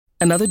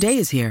Another day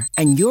is here,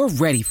 and you're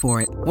ready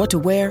for it. What to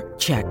wear?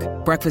 Check.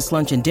 Breakfast,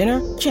 lunch, and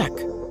dinner? Check.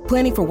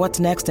 Planning for what's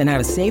next and how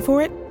to save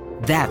for it?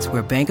 That's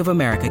where Bank of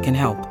America can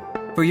help.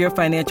 For your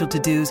financial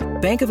to-dos,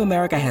 Bank of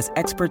America has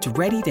experts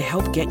ready to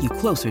help get you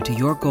closer to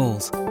your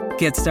goals.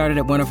 Get started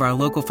at one of our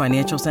local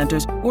financial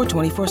centers or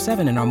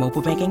 24/7 in our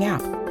mobile banking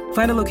app.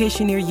 Find a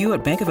location near you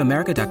at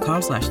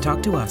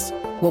bankofamerica.com/talktous.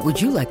 What would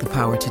you like the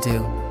power to do?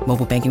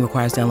 Mobile banking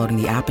requires downloading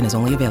the app and is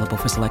only available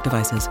for select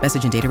devices.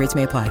 Message and data rates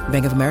may apply.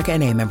 Bank of America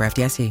N.A., member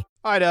FDIC.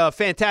 All right,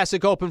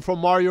 fantastic open from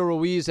Mario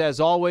Ruiz, as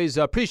always.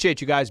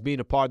 Appreciate you guys being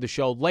a part of the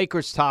show.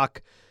 Lakers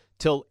talk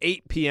till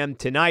 8 p.m.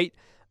 tonight.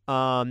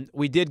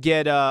 We did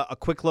get a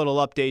quick little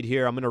update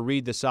here. I'm going to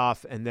read this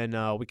off, and then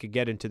we could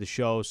get into the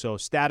show. So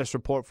status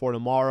report for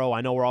tomorrow.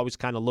 I know we're always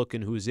kind of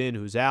looking who's in,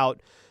 who's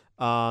out.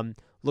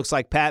 Looks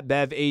like Pat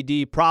Bev,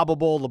 AD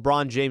probable,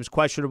 LeBron James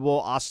questionable,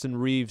 Austin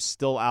Reeves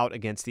still out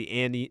against the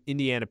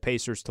Indiana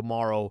Pacers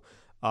tomorrow,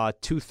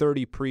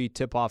 2:30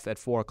 pre-tip-off at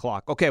 4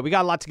 o'clock. Okay, we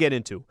got a lot to get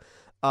into.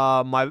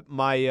 A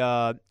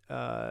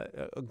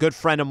good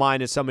friend of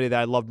mine is somebody that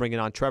I love bringing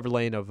on, Trevor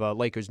Lane of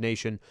Lakers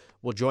Nation,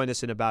 will join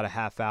us in about a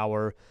half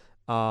hour.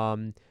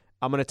 I'm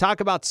going to talk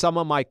about some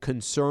of my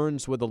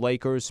concerns with the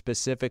Lakers,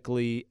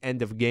 specifically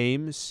end of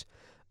games.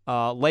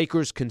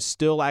 Lakers can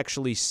still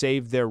actually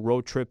save their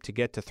road trip to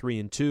get to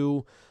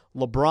 3-2.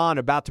 LeBron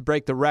about to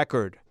break the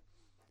record.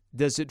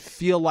 Does it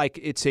feel like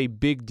it's a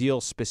big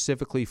deal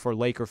specifically for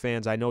Laker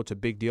fans? I know it's a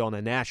big deal on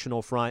the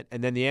national front.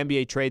 And then the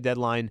NBA trade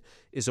deadline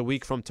is a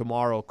week from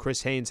tomorrow.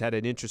 Chris Haynes had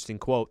an interesting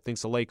quote,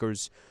 thinks the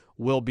Lakers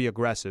will be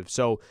aggressive.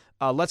 So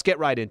let's get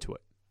right into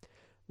it.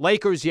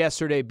 Lakers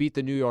yesterday beat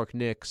the New York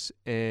Knicks.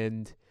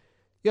 And,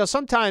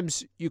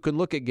 sometimes you can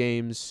look at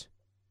games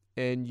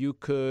and you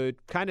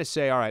could kind of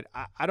say, all right,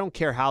 I don't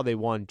care how they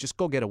won. Just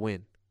go get a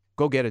win.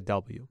 Go get a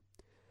W.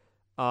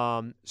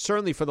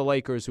 Certainly for the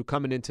Lakers, who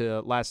coming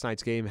into last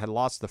night's game had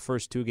lost the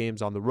first two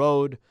games on the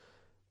road,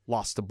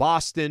 lost to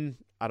Boston.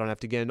 I don't have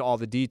to get into all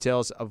the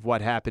details of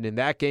what happened in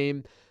that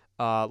game.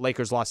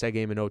 Lakers lost that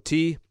game in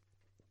OT.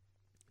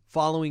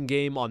 Following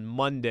game on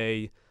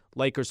Monday,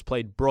 Lakers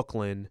played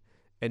Brooklyn,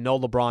 and no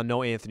LeBron,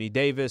 no Anthony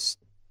Davis,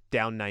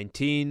 down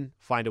 19,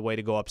 find a way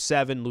to go up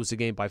 7, lose the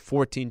game by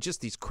 14.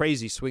 Just these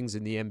crazy swings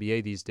in the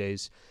NBA these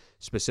days,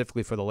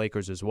 specifically for the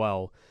Lakers as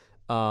well.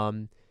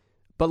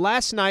 But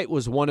last night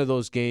was one of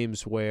those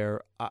games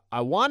where I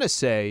want to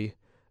say,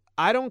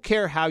 I don't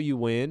care how you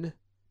win,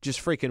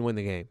 just freaking win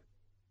the game.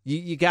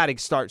 You got to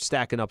start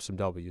stacking up some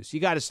W's.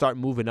 You got to start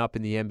moving up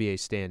in the NBA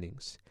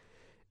standings.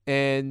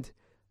 And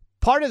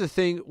one of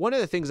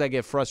the things I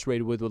get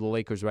frustrated with the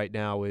Lakers right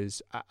now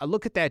is I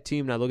look at that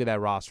team and I look at that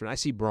roster and I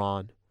see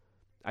Bron,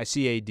 I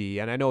see AD,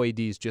 and I know AD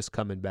is just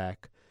coming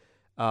back.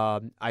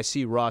 I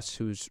see Russ,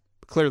 who's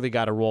clearly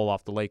got to roll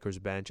off the Lakers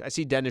bench. I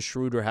see Dennis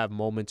Schroeder have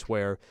moments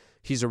where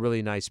he's a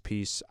really nice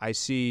piece. I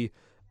see,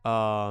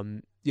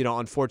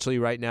 unfortunately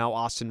right now,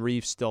 Austin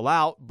Reeves still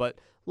out,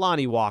 but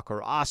Lonnie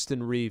Walker,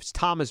 Austin Reeves,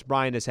 Thomas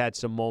Bryant has had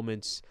some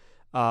moments.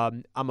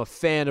 I'm a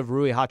fan of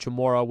Rui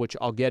Hachimura, which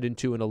I'll get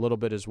into in a little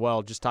bit as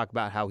well, just talk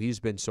about how he's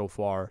been so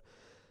far.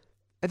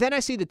 And then I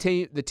see the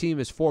team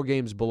is 4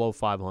 games below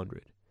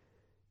 500.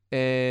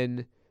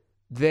 And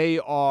they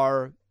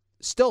are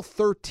still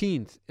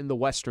 13th in the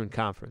Western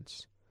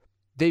Conference.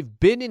 They've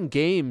been in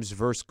games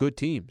versus good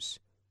teams.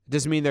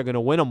 Doesn't mean they're going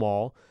to win them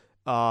all.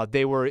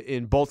 They were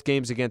in both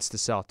games against the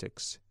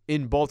Celtics,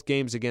 in both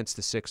games against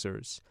the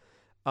Sixers.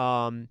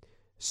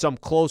 Some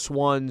close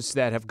ones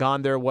that have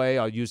gone their way.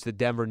 I'll use the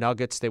Denver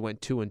Nuggets. They went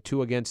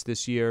 2-2 against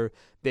this year.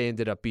 They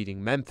ended up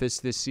beating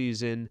Memphis this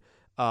season.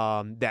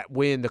 That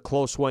win, the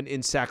close one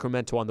in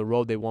Sacramento on the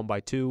road, they won by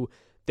 2.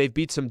 They've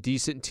beat some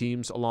decent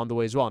teams along the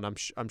way as well, and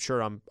I'm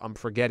sure I'm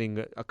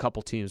forgetting a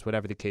couple teams,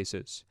 whatever the case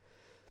is.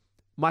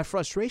 My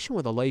frustration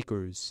with the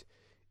Lakers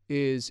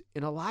is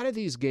in a lot of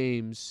these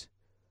games,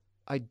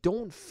 I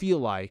don't feel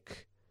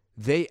like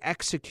they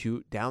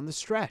execute down the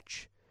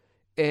stretch.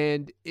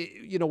 And,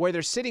 where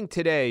they're sitting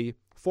today,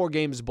 4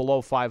 games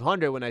below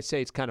 500, when I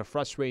say it's kind of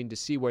frustrating to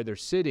see where they're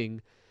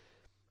sitting,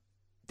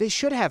 they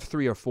should have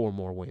 3 or 4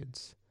 more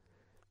wins.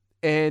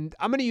 And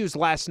I'm going to use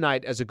last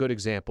night as a good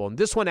example. And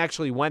this one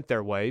actually went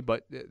their way,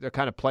 but they're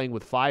kind of playing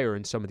with fire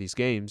in some of these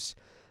games.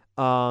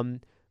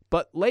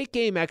 But late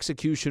game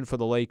execution for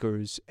the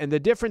Lakers, and the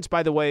difference,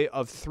 by the way,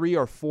 of 3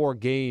 or 4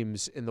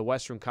 games in the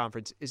Western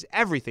Conference is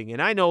everything.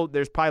 And I know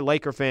there's probably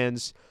Laker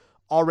fans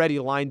already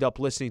lined up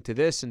listening to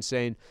this and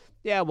saying,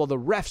 yeah, well, the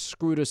refs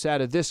screwed us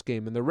out of this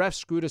game and the refs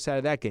screwed us out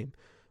of that game,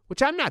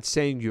 which I'm not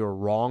saying you're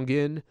wrong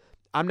in.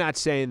 I'm not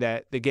saying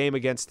that the game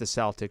against the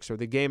Celtics or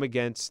the game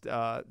against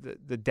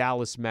the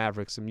Dallas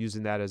Mavericks, I'm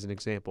using that as an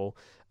example.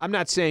 I'm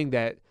not saying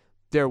that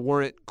there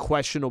weren't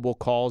questionable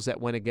calls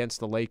that went against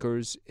the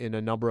Lakers in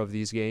a number of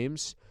these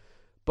games,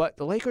 but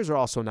the Lakers are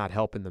also not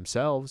helping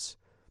themselves.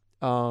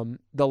 The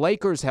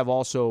Lakers have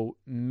also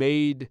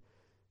made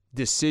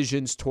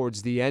decisions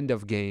towards the end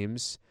of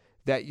games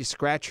that you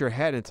scratch your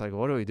head and it's like,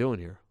 what are we doing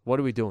here? What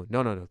are we doing?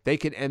 No. They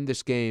can end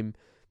this game.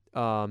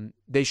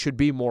 They should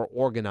be more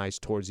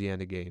organized towards the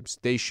end of games.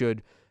 They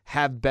should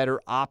have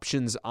better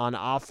options on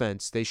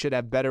offense. They should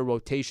have better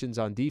rotations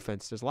on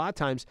defense. There's a lot of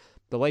times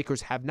the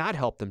Lakers have not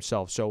helped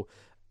themselves. So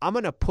I'm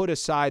going to put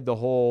aside the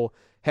whole,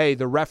 hey,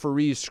 the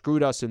referees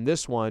screwed us in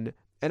this one,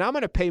 and I'm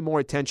going to pay more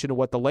attention to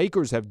what the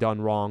Lakers have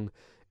done wrong.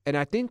 And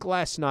I think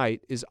last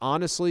night is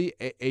honestly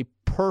a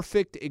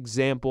perfect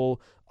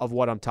example of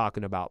what I'm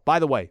talking about. By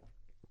the way,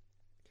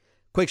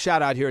 quick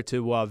shout out here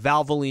to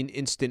Valvoline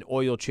Instant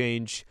Oil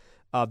Change.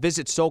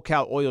 Visit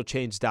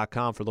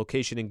SoCalOilChange.com for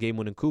location and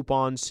game-winning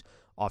coupons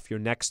off your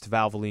next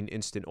Valvoline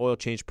Instant Oil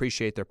Change.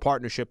 Appreciate their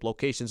partnership.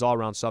 Locations all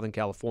around Southern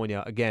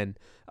California. Again,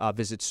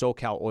 visit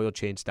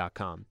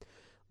SoCalOilChange.com.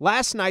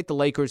 Last night, the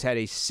Lakers had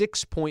a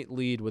 6-point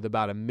lead with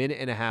about a minute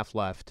and a half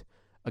left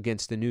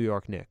against the New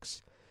York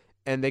Knicks.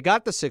 And they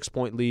got the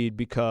 6-point lead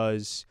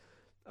because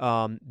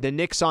the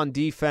Knicks on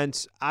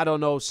defense, I don't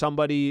know,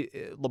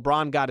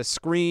 LeBron got a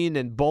screen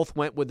and both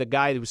went with the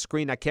guy who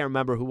screened. I can't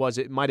remember who was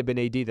it. It might have been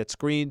AD that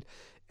screened.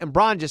 And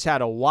Bron just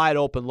had a wide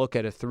open look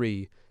at a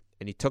three,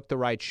 and he took the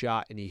right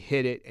shot, and he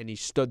hit it, and he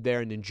stood there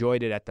and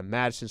enjoyed it at the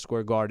Madison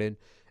Square Garden.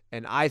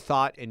 And I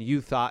thought, and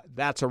you thought,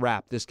 that's a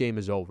wrap. This game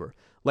is over.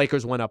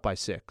 Lakers went up by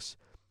 6.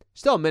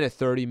 Still a minute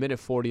 30, minute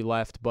 40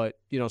 left, but,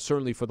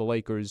 certainly for the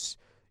Lakers,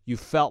 you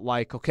felt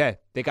like, okay,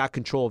 they got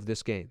control of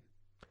this game.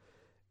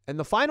 And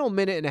the final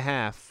minute and a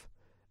half,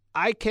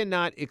 I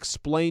cannot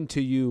explain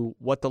to you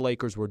what the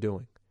Lakers were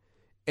doing.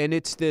 And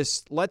it's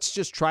this, let's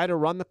just try to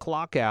run the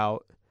clock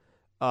out.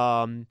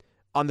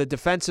 On the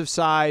defensive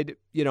side,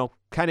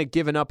 kind of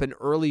giving up an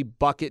early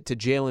bucket to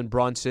Jalen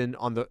Brunson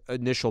on the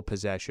initial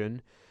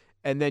possession.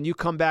 And then you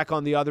come back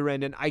on the other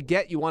end, and I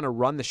get you want to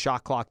run the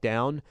shot clock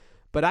down,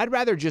 but I'd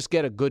rather just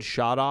get a good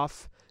shot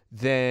off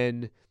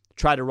than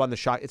try to run the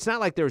shot. It's not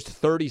like there's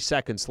 30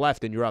 seconds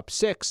left and you're up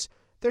 6.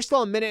 There's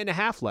still a minute and a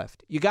half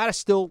left. You got to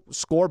still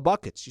score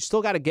buckets. You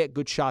still got to get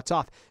good shots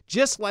off.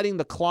 Just letting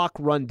the clock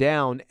run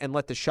down and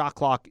let the shot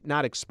clock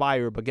not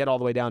expire but get all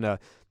the way down to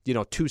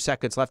 2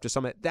 seconds left or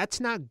something, that's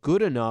not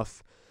good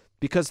enough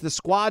because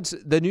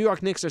the New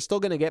York Knicks are still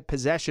going to get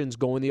possessions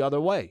going the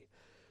other way.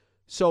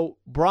 So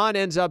Bron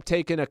ends up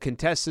taking a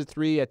contested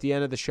 3 at the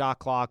end of the shot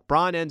clock.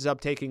 Bron ends up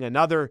taking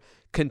another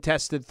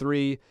contested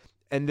 3,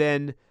 and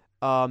then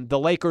the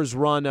Lakers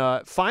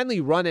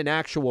finally run an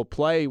actual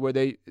play where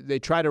they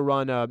try to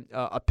run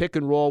a pick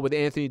and roll with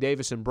Anthony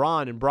Davis and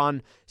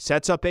Bron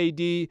sets up AD,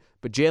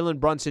 but Jalen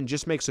Brunson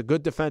just makes a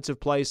good defensive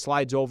play,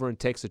 slides over, and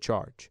takes a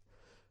charge.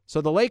 So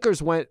the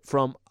Lakers went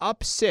from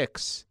up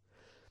 6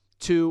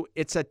 to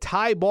it's a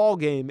tie ball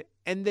game,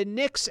 and the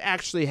Knicks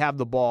actually have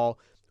the ball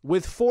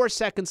with 4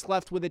 seconds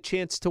left with a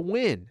chance to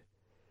win.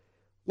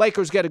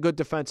 Lakers get a good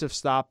defensive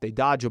stop. They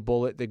dodge a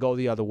bullet. They go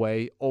the other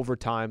way.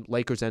 Overtime,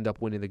 Lakers end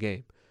up winning the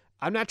game.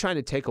 I'm not trying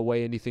to take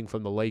away anything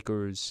from the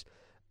Lakers.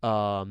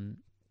 I'm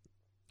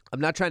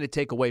not trying to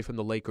take away from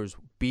the Lakers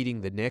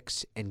beating the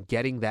Knicks and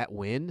getting that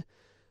win.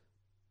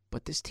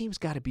 But this team's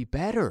got to be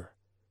better.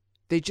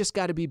 They just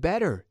got to be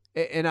better.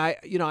 And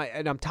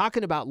I'm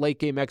talking about late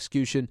game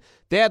execution.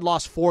 They had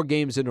lost 4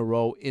 games in a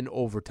row in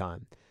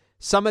overtime.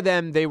 Some of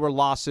them, they were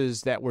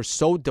losses that were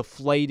so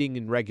deflating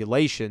in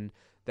regulation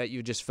that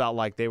you just felt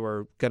like they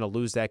were going to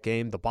lose that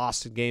game. The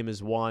Boston game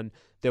is one.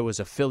 There was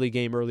a Philly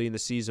game early in the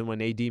season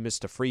when AD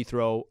missed a free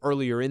throw.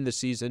 Earlier in the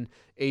season,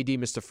 AD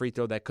missed a free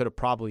throw that could have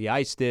probably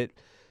iced it.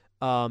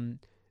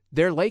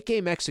 Their late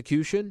game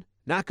execution,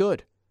 not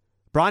good.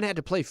 Bron had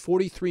to play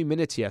 43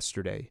 minutes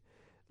yesterday.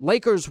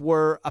 Lakers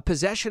were a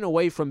possession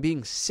away from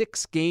being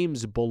 6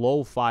 games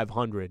below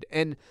 500.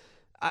 And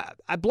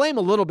I blame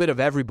a little bit of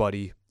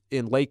everybody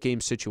in late game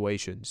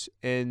situations.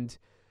 And,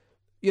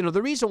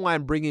 the reason why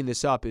I'm bringing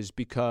this up is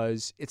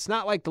because it's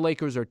not like the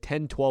Lakers are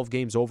 10, 12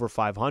 games over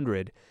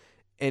 500.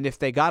 And if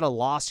they got a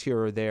loss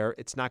here or there,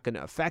 it's not going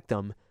to affect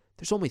them.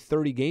 There's only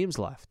 30 games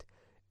left.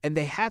 And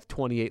they have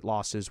 28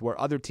 losses where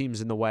other teams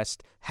in the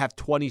West have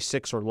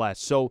 26 or less.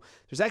 So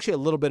there's actually a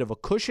little bit of a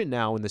cushion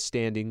now in the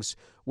standings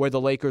where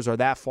the Lakers are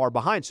that far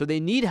behind. So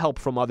they need help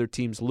from other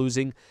teams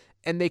losing,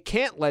 and they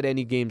can't let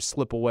any game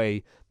slip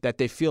away that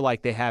they feel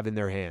like they have in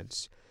their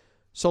hands.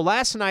 So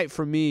last night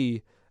for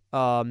me,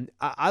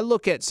 I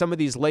look at some of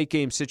these late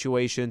game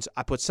situations.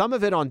 I put some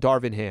of it on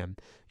Darvin Ham.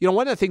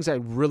 One of the things I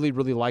really,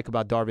 really like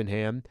about Darvin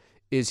Ham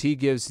is he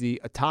gives the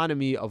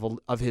autonomy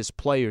of his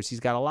players. He's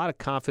got a lot of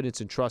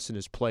confidence and trust in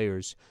his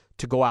players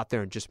to go out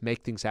there and just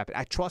make things happen.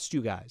 I trust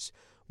you guys.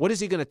 What is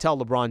he going to tell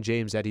LeBron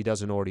James that he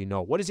doesn't already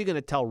know? What is he going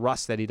to tell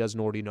Russ that he doesn't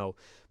already know?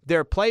 There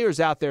are players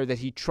out there that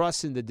he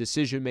trusts in the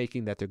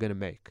decision-making that they're going to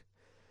make.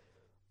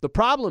 The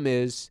problem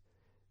is,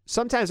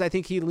 sometimes I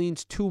think he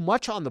leans too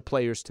much on the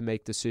players to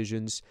make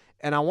decisions,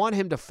 and I want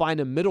him to find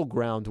a middle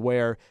ground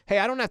where, hey,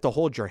 I don't have to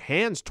hold your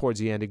hands towards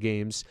the end of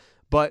games,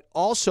 but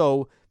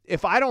also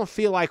if I don't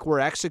feel like we're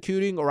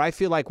executing or I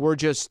feel like we're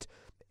just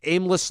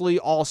aimlessly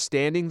all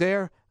standing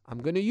there, I'm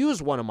going to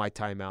use one of my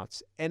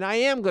timeouts, and I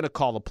am going to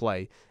call a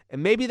play.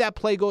 And maybe that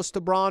play goes to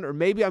Bron, or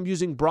maybe I'm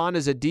using Bron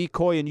as a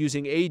decoy and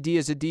using AD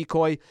as a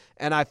decoy,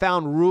 and I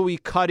found Rui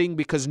cutting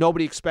because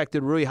nobody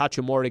expected Rui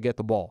Hachimura to get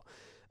the ball.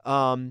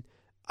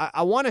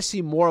 I want to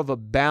see more of a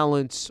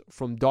balance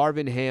from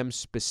Darvin Ham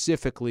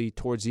specifically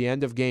towards the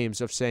end of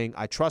games of saying,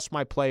 I trust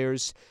my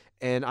players,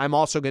 and I'm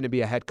also going to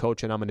be a head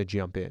coach, and I'm going to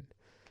jump in.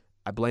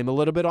 I blame a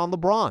little bit on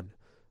LeBron.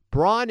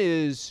 Bron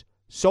is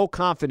so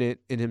confident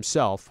in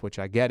himself, which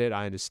I get it,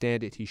 I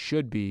understand it, he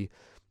should be.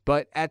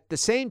 But at the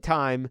same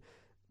time,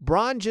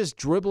 Bron just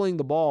dribbling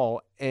the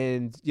ball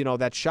and,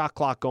 that shot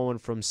clock going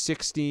from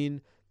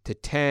 16 to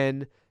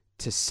 10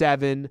 to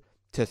 7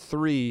 to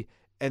 3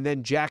 and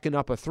then jacking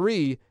up a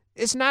 3,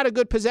 it's not a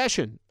good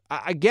possession.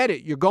 I get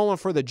it. You're going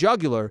for the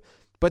jugular,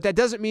 but that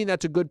doesn't mean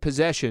that's a good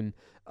possession.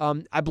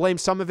 I blame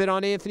some of it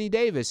on Anthony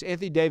Davis.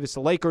 Anthony Davis,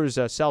 the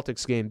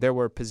Lakers-Celtics game, there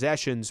were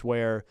possessions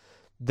where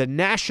the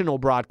national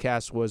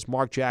broadcast was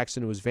Mark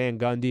Jackson, it was Van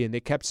Gundy, and they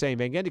kept saying,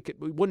 Van Gundy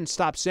wouldn't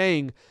stop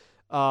saying,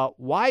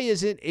 why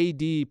isn't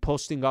AD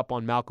posting up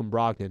on Malcolm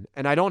Brogdon?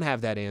 And I don't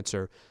have that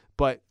answer,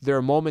 but there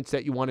are moments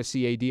that you want to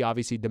see AD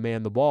obviously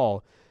demand the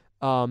ball.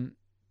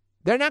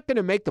 They're not going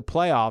to make the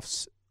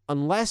playoffs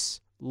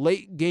unless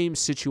late game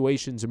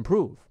situations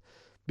improve.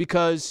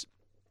 Because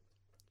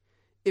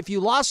if you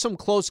lost some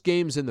close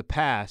games in the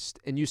past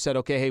and you said,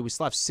 okay, hey, we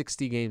still have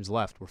 60 games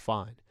left, we're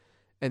fine.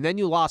 And then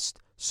you lost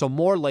some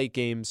more late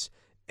games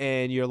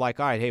and you're like,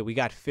 all right, hey, we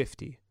got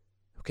 50.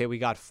 Okay, we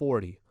got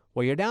 40.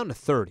 Well, you're down to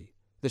 30.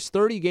 There's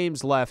 30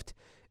 games left,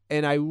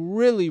 and I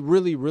really,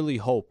 really, really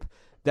hope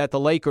that the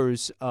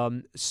Lakers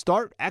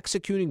start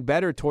executing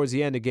better towards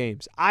the end of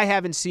games. I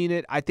haven't seen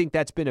it. I think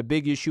that's been a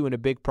big issue and a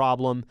big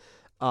problem.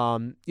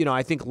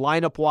 I think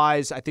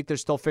lineup-wise, I think they're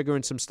still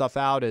figuring some stuff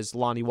out as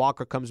Lonnie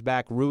Walker comes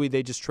back. Rui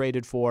they just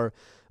traded for.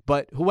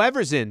 But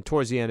whoever's in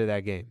towards the end of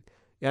that game.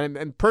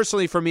 And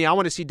personally for me, I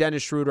want to see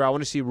Dennis Schroeder. I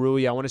want to see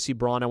Rui. I want to see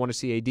Bron. I want to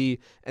see AD.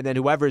 And then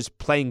whoever's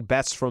playing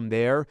best from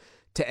there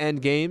to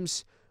end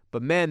games.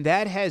 But, man,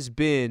 that has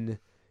been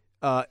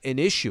an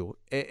issue.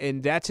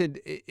 And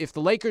if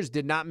the Lakers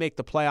did not make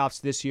the playoffs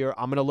this year,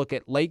 I'm going to look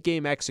at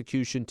late-game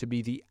execution to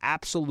be the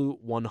absolute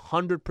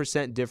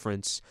 100%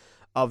 difference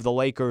of the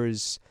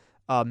Lakers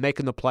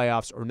making the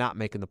playoffs or not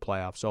making the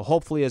playoffs. So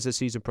hopefully as the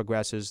season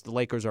progresses, the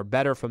Lakers are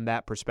better from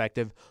that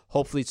perspective.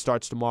 Hopefully it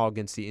starts tomorrow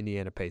against the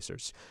Indiana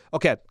Pacers.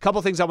 Okay, a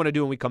couple things I want to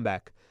do when we come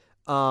back.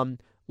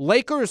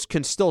 Lakers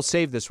can still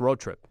save this road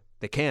trip.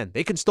 They can.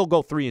 They can still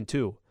go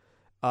 3-2.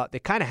 They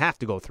kind of have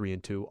to go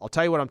 3-2. I'll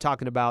tell you what I'm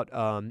talking about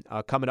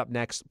coming up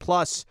next.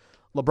 Plus,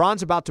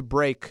 LeBron's about to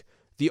break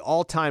the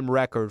all-time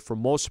record for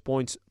most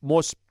points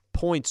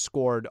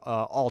scored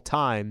all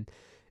time.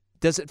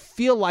 Does it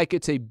feel like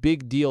it's a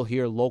big deal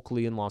here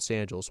locally in Los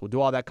Angeles? We'll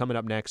do all that coming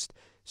up next.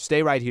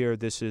 Stay right here.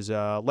 This is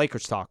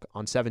Lakers Talk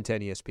on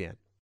 710 ESPN.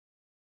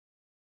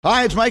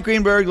 Hi, it's Mike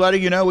Greenberg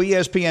letting you know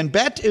ESPN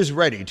Bet is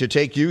ready to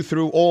take you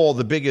through all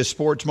the biggest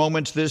sports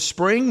moments this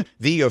spring.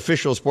 The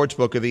official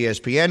sportsbook of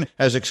ESPN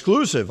has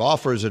exclusive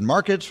offers and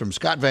markets from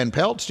Scott Van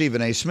Pelt,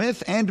 Stephen A.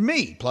 Smith, and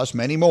me, plus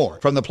many more.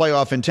 From the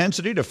playoff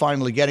intensity to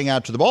finally getting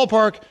out to the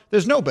ballpark,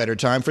 there's no better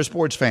time for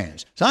sports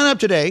fans. Sign up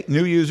today.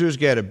 New users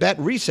get a bet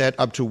reset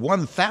up to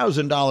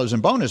 $1,000 in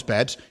bonus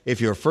bets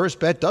if your first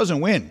bet doesn't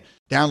win.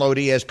 Download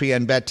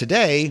ESPN Bet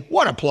today.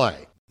 What a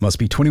play. Must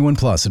be 21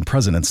 plus and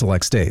present in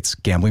select states.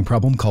 Gambling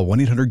problem? Call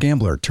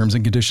 1-800-GAMBLER. Terms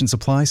and conditions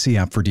apply. See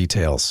app for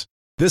details.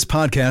 This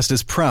podcast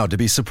is proud to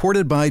be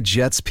supported by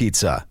Jets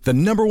Pizza, the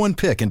 #1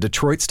 pick in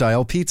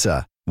Detroit-style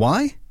pizza.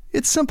 Why?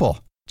 It's simple.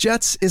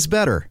 Jets is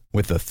better.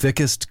 With the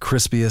thickest,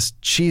 crispiest,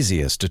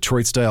 cheesiest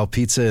Detroit-style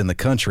pizza in the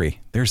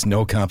country, there's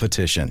no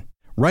competition.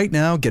 Right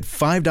now, get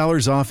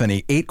 $5 off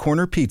any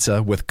 8-corner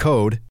pizza with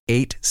code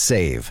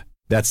 8SAVE.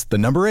 That's the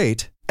number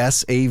 8,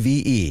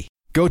 S-A-V-E.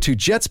 Go to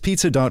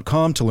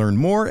jetspizza.com to learn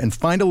more and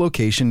find a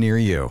location near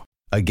you.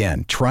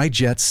 Again, try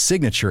Jet's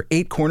signature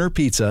 8-corner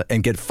pizza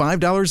and get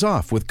 $5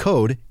 off with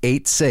code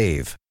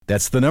 8SAVE.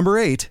 That's the number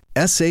 8,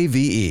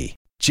 S-A-V-E.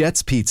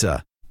 Jet's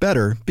Pizza.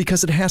 Better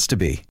because it has to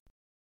be.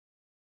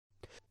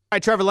 All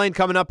right, Trevor Lane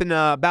coming up in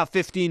about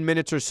 15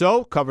 minutes or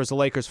so. Covers the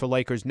Lakers for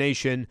Lakers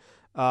Nation.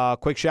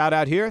 Quick shout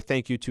out here.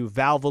 Thank you to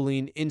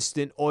Valvoline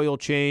Instant Oil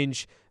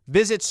Change.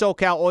 Visit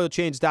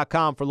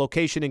SoCalOilChange.com for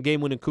location and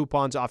game-winning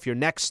coupons off your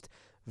next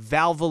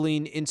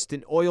Valvoline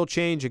Instant Oil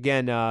Change.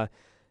 Again,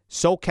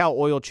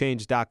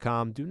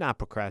 SoCalOilChange.com. Do not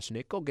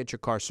procrastinate. Go get your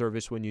car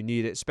serviced when you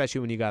need it,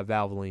 especially when you got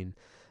Valvoline.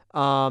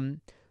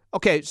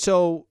 Okay,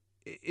 so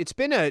it's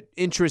been an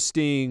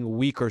interesting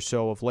week or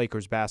so of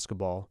Lakers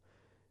basketball.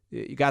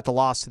 You got the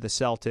loss to the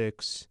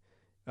Celtics.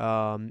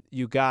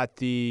 You got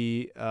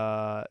the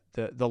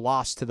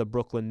loss to the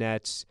Brooklyn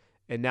Nets,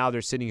 and now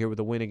they're sitting here with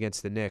a win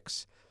against the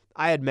Knicks.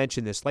 I had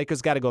mentioned this.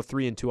 Lakers got to go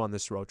 3-2 on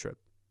this road trip.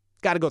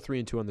 Got to go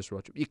 3-2 on this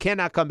road trip. You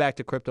cannot come back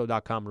to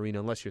Crypto.com Arena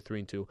unless you're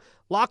 3-2.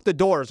 Lock the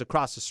doors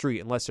across the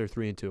street unless they're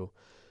 3-2.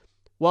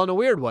 Well, in a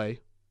weird way,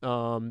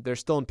 they're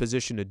still in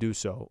position to do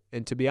so.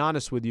 And to be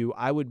honest with you,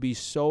 I would be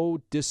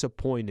so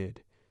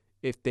disappointed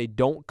if they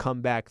don't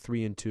come back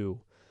 3-2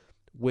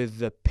 with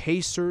the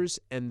Pacers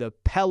and the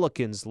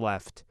Pelicans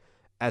left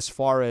as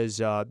far as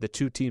the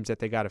two teams that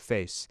they got to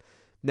face.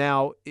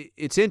 Now,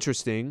 it's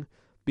interesting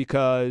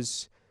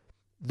because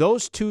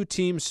those two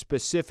teams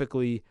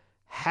specifically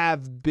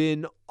have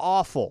been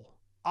awful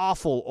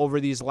awful over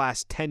these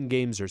last 10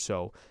 games or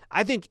so.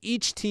 I think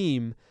each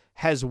team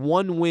has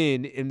one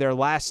win in their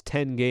last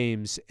 10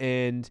 games,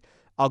 and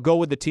I'll go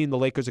with the team the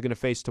Lakers are going to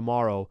face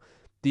tomorrow.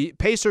 The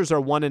Pacers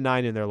are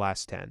 1-9 in their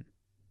last 10.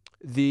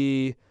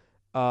 The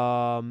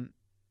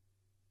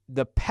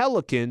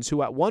Pelicans,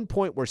 who at one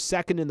point were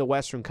second in the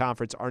Western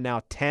Conference, are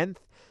now 10th.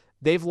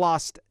 They've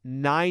lost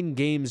 9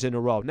 games in a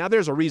row. Now,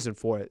 there's a reason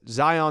for it.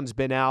 Zion's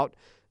been out.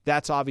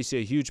 That's obviously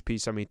a huge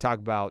piece. I mean, talk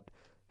about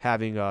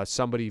having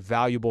somebody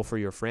valuable for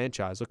your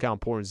franchise. Look how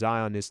important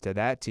Zion is to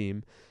that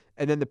team.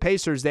 And then the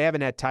Pacers, they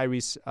haven't had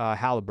Tyrese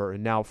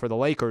Halliburton. Now, for the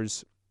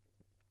Lakers,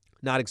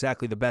 not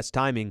exactly the best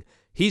timing.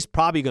 He's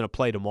probably going to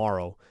play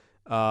tomorrow.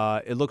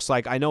 It looks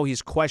like, I know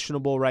he's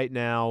questionable right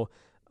now,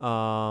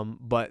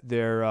 but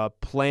they're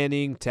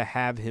planning to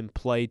have him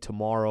play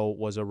tomorrow,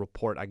 was a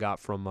report I got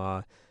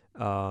from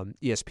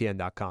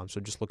ESPN.com. So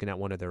just looking at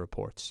one of their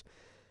reports.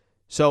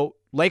 So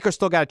Lakers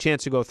still got a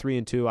chance to go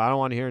 3-2. I don't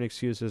want to hear any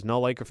excuses. No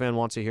Laker fan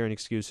wants to hear any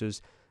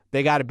excuses.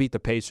 They got to beat the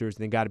Pacers,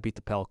 and they got to beat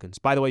the Pelicans.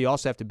 By the way, you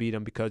also have to beat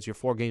them because you're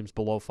 4 games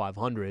below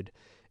 500,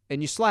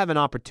 and you still have an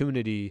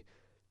opportunity.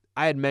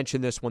 I had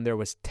mentioned this when there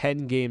was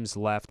 10 games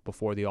left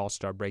before the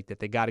All-Star break, that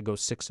they got to go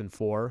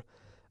 6-4.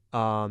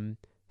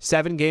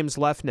 7 games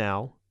left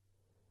now,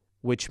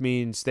 which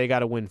means they got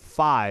to win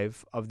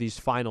 5 of these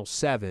final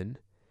 7.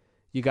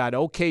 You got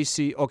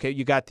OKC. Okay,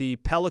 you got the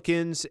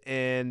Pelicans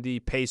and the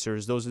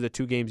Pacers. Those are the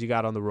 2 games you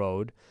got on the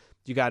road.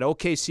 You got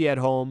OKC at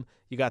home.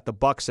 You got the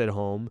Bucks at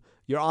home.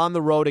 You're on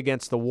the road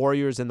against the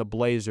Warriors and the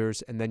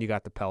Blazers, and then you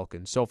got the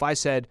Pelicans. So if I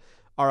said,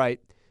 all right,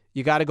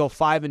 you got to go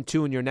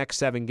 5-2 in your next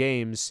 7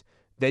 games,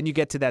 then you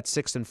get to that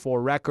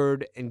 6-4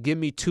 record, and give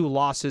me 2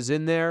 losses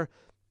in there.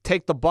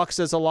 Take the Bucks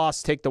as a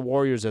loss. Take the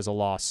Warriors as a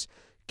loss.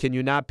 Can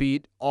you not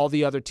beat all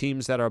the other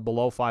teams that are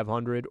below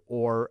 500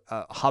 or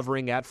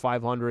hovering at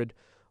 500?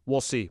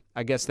 We'll see.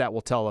 I guess that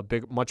will tell a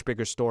much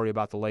bigger story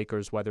about the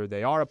Lakers, whether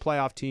they are a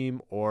playoff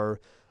team or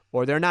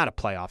they're not a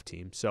playoff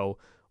team. So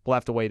we'll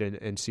have to wait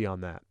and see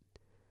on that.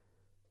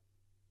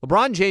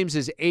 LeBron James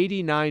is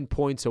 89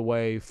 points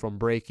away from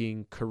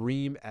breaking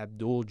Kareem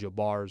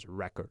Abdul-Jabbar's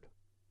record.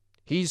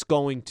 He's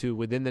going to,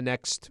 within the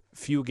next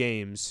few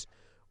games,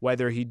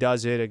 whether he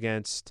does it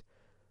against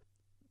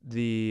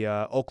the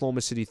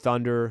Oklahoma City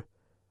Thunder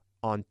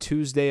on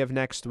Tuesday of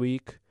next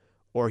week,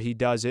 or he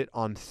does it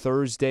on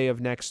Thursday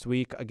of next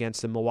week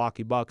against the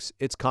Milwaukee Bucks,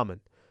 it's coming.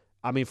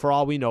 I mean, for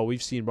all we know,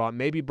 we've seen Bron.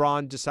 Maybe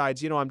Bron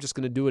decides, I'm just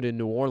going to do it in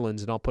New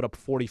Orleans and I'll put up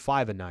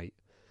 45 a night.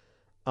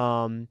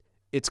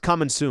 It's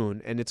coming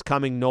soon, and it's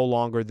coming no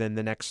longer than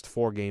the next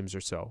 4 games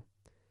or so.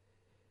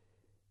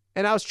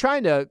 And I was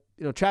trying to,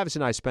 Travis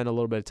and I spent a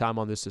little bit of time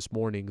on this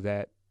morning,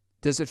 that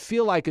does it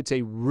feel like it's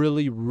a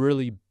really,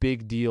 really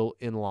big deal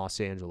in Los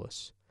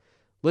Angeles?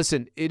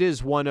 Listen, it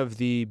is one of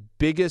the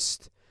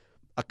biggest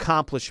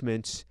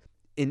accomplishments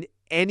in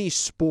any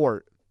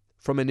sport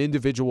from an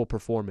individual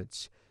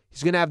performance.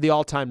 He's going to have the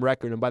all-time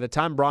record, and by the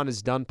time Bron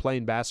is done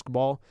playing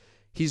basketball,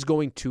 he's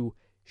going to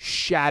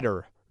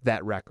shatter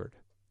that record.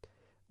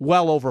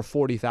 Well over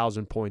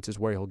 40,000 points is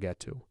where he'll get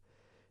to.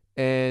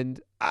 And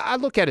I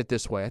look at it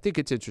this way. I think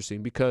it's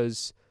interesting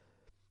because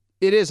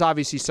it is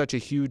obviously such a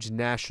huge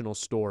national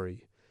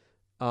story.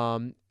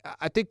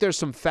 I think there's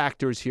some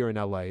factors here in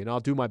LA, and I'll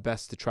do my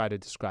best to try to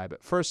describe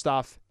it. First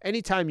off,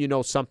 anytime you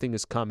know something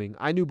is coming,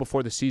 I knew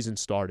before the season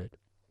started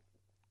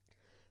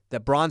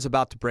that Bron's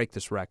about to break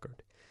this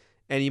record.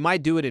 And he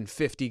might do it in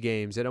 50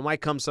 games, and it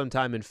might come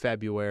sometime in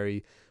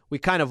February. We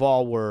kind of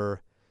all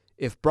were,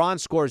 if Bron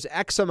scores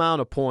X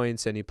amount of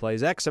points and he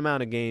plays X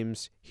amount of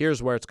games,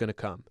 here's where it's going to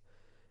come.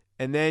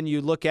 And then you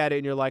look at it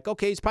and you're like,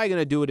 okay, he's probably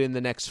going to do it in the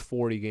next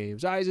 40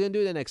 games. All right, he's going to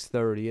do it in the next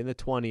 30 and the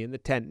 20 and the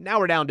 10. Now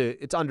we're down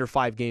to it's under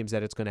 5 games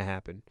that it's going to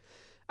happen.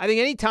 I think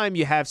anytime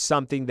you have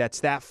something that's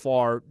that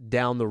far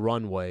down the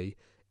runway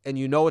and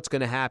you know it's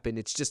going to happen,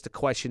 it's just a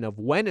question of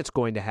when it's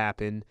going to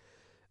happen.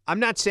 I'm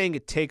not saying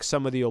it takes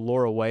some of the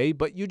allure away,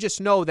 but you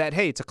just know that,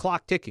 hey, it's a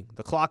clock ticking.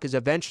 The clock is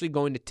eventually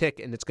going to tick,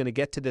 and it's going to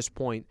get to this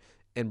point,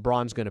 and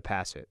Bron's going to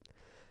pass it.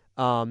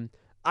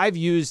 I've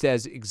used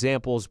as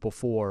examples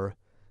before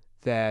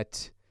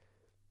that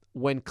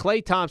when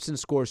Klay Thompson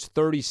scores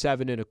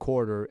 37 in a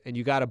quarter and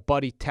you got a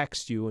buddy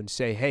text you and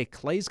say, hey,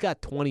 Klay's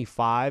got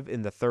 25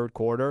 in the third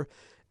quarter,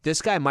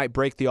 this guy might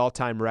break the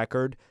all-time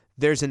record.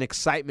 There's an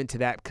excitement to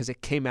that because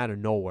it came out of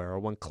nowhere. Or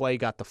when Klay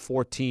got the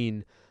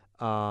 14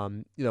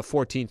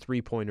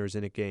 three-pointers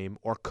in a game,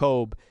 or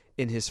Kobe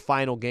in his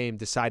final game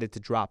decided to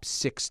drop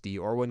 60,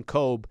 or when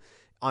Kobe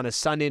on a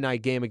Sunday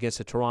night game against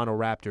the Toronto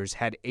Raptors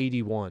had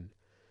 81.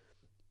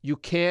 You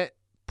can't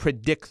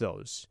predict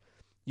those.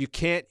 You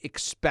can't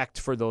expect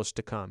for those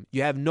to come.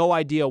 You have no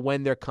idea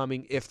when they're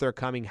coming, if they're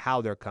coming,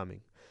 how they're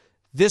coming.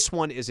 This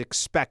one is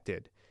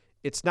expected.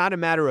 It's not a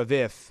matter of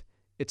if,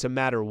 it's a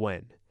matter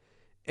when.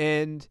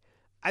 And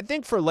I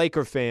think for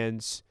Laker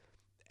fans,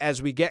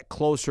 as we get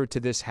closer to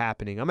this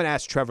happening, I'm going to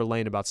ask Trevor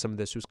Lane about some of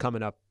this, who's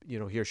coming up,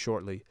 here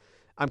shortly.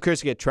 I'm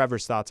curious to get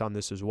Trevor's thoughts on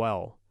this as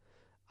well.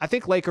 I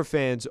think Laker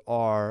fans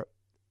are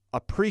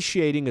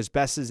appreciating as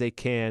best as they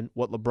can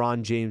what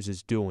LeBron James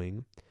is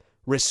doing,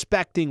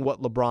 respecting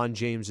what LeBron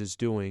James is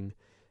doing.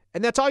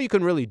 And that's all you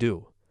can really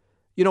do.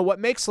 You know, what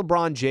makes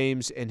LeBron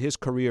James and his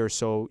career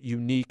so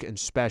unique and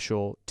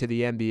special to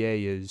the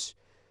NBA is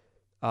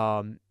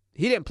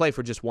he didn't play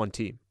for just one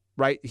team,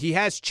 right? He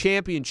has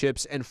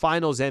championships and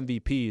finals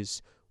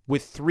MVPs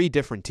with 3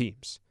 different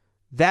teams.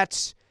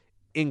 That's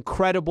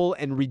incredible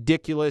and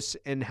ridiculous,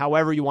 and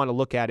however you want to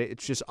look at it,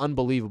 it's just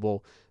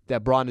unbelievable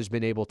that Bron has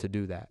been able to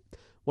do that.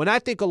 When I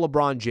think of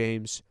LeBron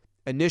James,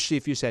 initially,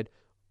 if you said,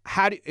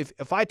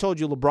 if I told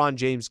you LeBron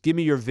James, give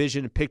me your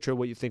vision and picture of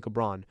what you think of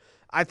Bron,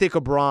 I think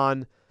of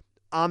Bron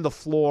on the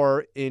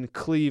floor in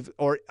Cleveland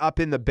or up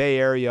in the Bay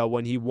Area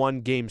when he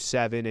won Game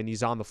 7 and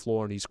he's on the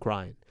floor and he's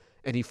crying.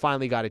 And he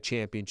finally got a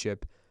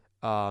championship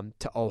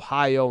to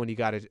Ohio, and he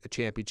got a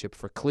championship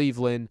for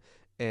Cleveland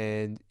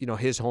and, you know,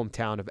 his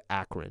hometown of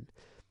Akron.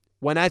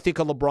 When I think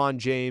of LeBron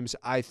James,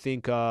 I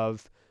think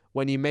of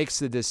when he makes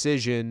the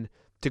decision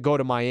to go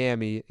to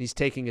Miami, he's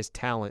taking his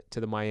talent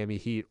to the Miami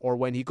Heat, or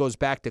when he goes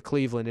back to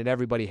Cleveland and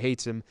everybody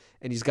hates him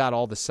and he's got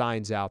all the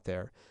signs out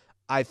there.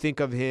 I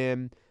think of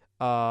him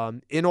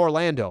in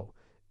Orlando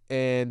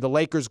and the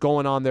Lakers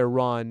going on their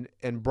run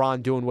and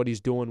Bron doing what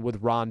he's doing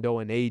with Rondo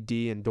and AD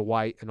and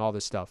Dwight and all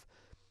this stuff.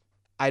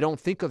 I don't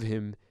think of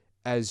him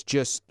as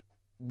just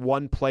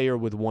one player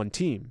with one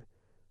team.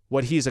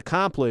 What he's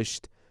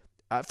accomplished,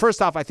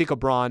 first off, I think of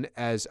Bron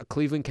as a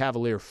Cleveland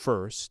Cavalier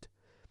first.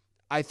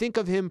 I think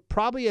of him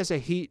probably as a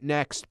Heat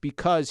next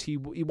because he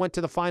went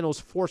to the finals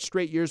 4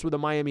 straight years with the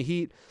Miami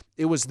Heat.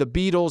 It was the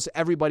Beatles.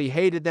 Everybody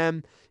hated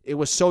them. It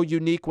was so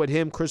unique what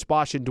him, Chris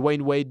Bosh, and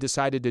Dwayne Wade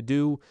decided to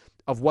do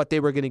of what they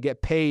were going to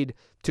get paid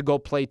to go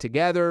play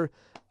together.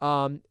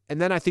 And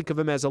then I think of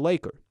him as a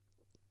Laker.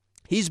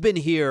 He's been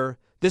here.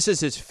 This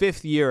is his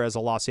 5th year as a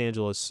Los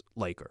Angeles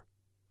Laker.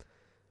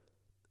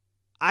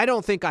 I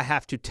don't think I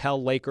have to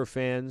tell Laker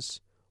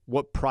fans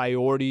what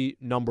priority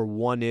number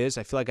 1 is.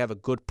 I feel like I have a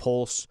good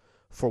pulse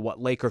for what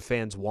Laker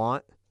fans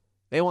want.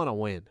 They want to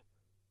win.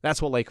 That's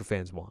what Laker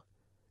fans want.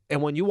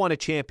 And when you won a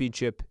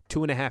championship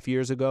 2.5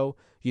 years ago,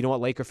 you know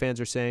what Laker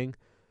fans are saying?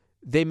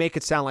 They make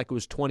it sound like it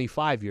was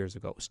 25 years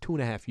ago. It was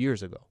 2.5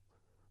 years ago.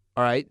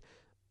 All right?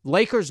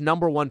 Lakers'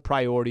 number 1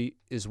 priority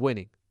is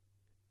winning.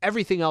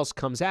 Everything else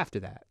comes after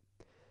that.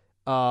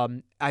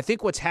 I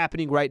think what's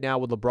happening right now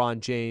with LeBron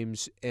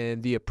James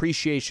and the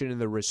appreciation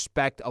and the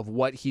respect of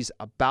what he's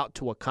about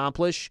to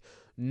accomplish,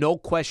 no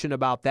question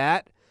about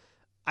that.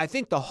 I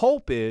think the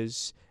hope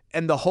is,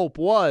 and the hope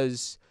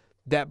was,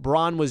 that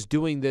Bron was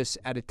doing this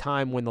at a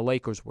time when the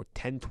Lakers were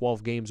 10,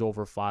 12 games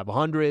over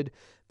 500,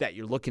 that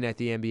you're looking at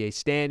the NBA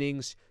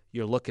standings,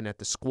 you're looking at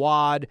the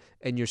squad,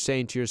 and you're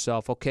saying to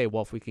yourself, okay,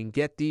 well, if we can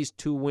get these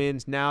 2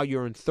 wins, now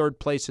you're in 3rd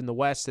place in the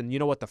West, and you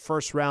know what, the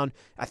first round,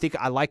 I think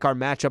I like our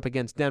matchup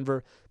against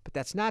Denver, but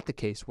that's not the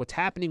case. What's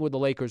happening with the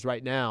Lakers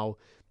right now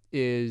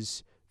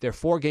is they're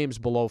 4 games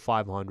below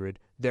 500.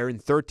 They're in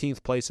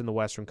 13th place in the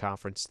Western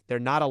Conference. They're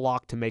not a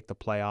lock to make the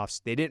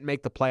playoffs. They didn't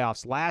make the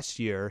playoffs last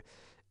year,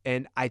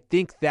 and I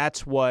think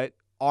that's what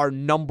our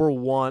number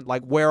 1,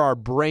 like where our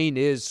brain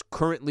is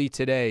currently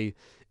today,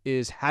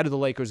 is how do the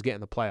Lakers get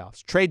in the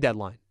playoffs? Trade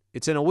deadline.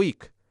 It's in a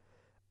week.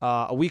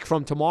 A week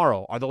from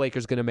tomorrow, are the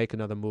Lakers going to make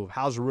another move?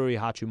 How's Rui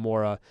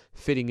Hachimura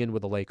fitting in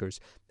with the Lakers?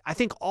 I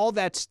think all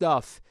that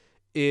stuff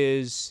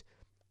is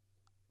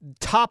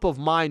top of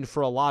mind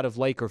for a lot of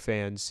Laker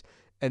fans,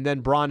 and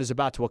then Bron is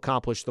about to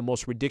accomplish the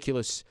most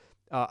ridiculous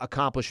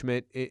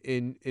accomplishment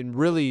in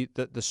really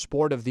the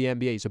sport of the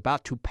NBA. He's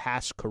about to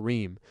pass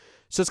Kareem.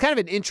 So it's kind of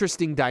an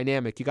interesting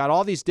dynamic. You got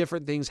all these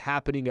different things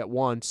happening at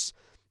once,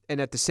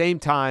 and at the same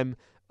time,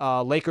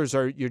 Lakers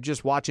you're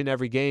just watching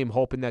every game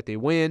hoping that they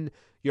win.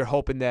 You're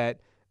hoping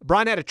that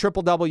Bron had a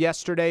triple-double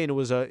yesterday, and it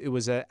was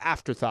a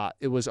afterthought.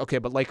 It was, okay,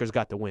 but Lakers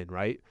got the win,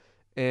 right?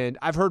 And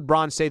I've heard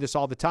Bron say this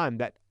all the time,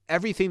 that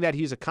everything that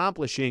he's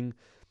accomplishing,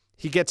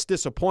 he gets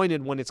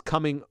disappointed when it's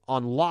coming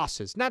on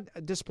losses. Not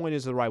disappointed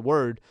is the right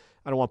word.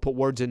 I don't want to put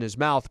words in his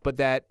mouth, but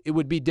that it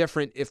would be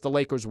different if the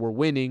Lakers were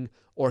winning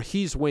or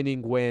he's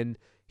winning when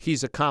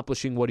he's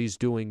accomplishing what he's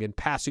doing and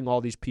passing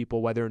all these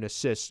people, whether in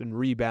assists and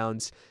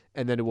rebounds,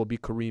 and then it will be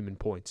Kareem in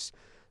points.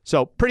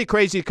 So pretty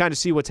crazy to kind of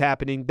see what's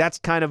happening. That's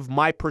kind of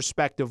my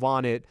perspective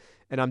on it,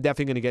 and I'm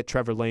definitely going to get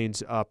Trevor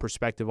Lane's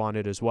perspective on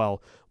it as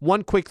well.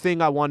 One quick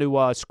thing I want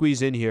to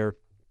squeeze in here.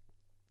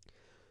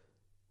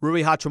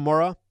 Rui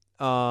Hachimura,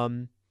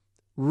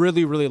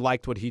 really, really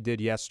liked what he did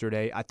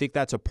yesterday. I think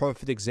that's a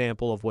perfect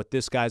example of what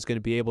this guy's going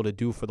to be able to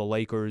do for the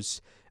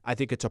Lakers. I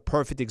think it's a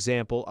perfect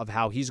example of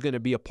how he's going to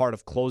be a part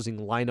of closing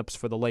lineups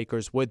for the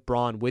Lakers with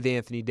Bron, with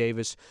Anthony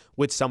Davis,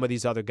 with some of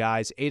these other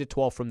guys. 8 of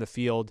 12 from the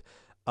field,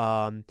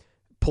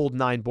 pulled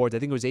 9 boards. I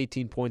think it was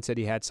 18 points that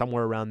he had,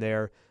 somewhere around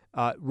there.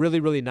 Really,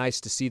 really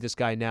nice to see this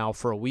guy now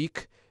for a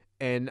week.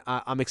 And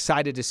I'm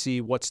excited to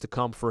see what's to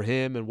come for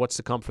him and what's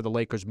to come for the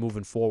Lakers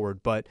moving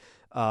forward. But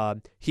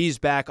he's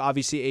back.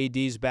 Obviously,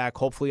 AD's back.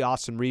 Hopefully,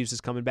 Austin Reeves is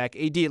coming back.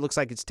 AD, it looks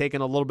like it's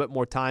taken a little bit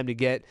more time to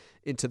get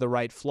into the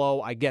right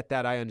flow. I get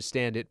that. I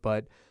understand it.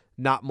 But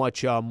not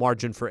much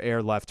margin for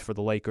error left for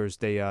the Lakers.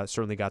 They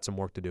certainly got some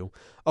work to do.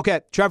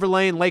 Okay, Trevor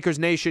Lane, Lakers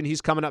Nation. He's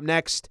coming up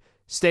next.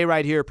 Stay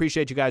right here.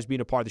 Appreciate you guys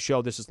being a part of the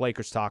show. This is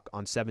Lakers Talk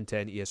on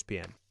 710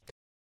 ESPN.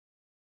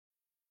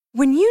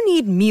 When you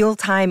need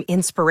mealtime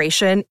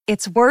inspiration,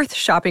 it's worth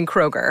shopping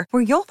Kroger,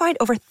 where you'll find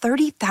over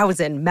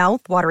 30,000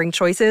 mouth-watering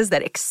choices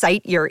that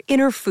excite your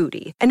inner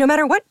foodie. And no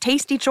matter what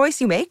tasty choice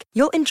you make,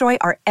 you'll enjoy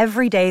our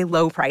everyday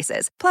low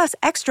prices, plus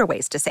extra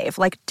ways to save,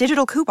 like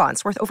digital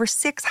coupons worth over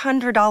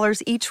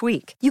 $600 each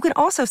week. You can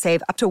also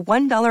save up to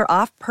 $1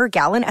 off per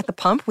gallon at the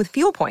pump with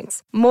fuel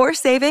points. More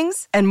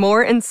savings and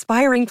more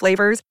inspiring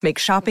flavors make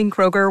shopping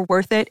Kroger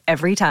worth it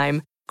every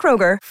time.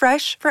 Kroger,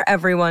 fresh for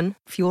everyone.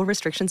 Fuel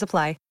restrictions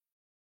apply.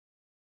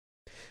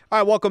 All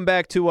right, welcome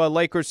back to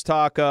Lakers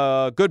Talk.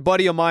 Good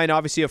buddy of mine,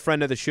 obviously a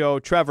friend of the show,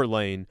 Trevor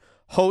Lane,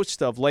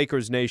 host of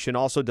Lakers Nation,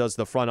 also does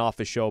the front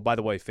office show. By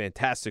the way,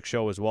 fantastic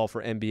show as well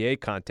for NBA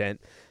content.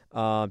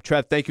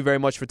 Trev, thank you very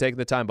much for taking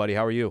the time, buddy.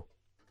 How are you?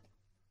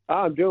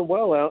 I'm doing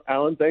well,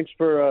 Alan. Thanks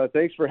for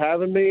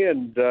having me.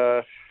 And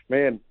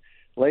man,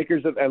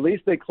 Lakers, at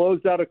least they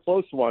closed out a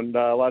close one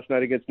last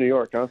night against New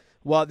York, huh?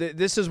 Well,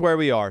 this is where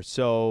we are.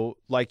 So,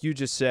 like you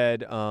just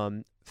said,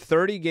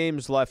 30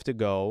 games left to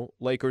go.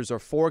 Lakers are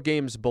 4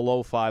 games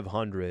below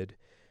 500.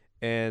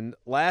 And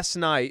last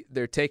night,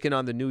 they're taking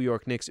on the New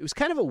York Knicks. It was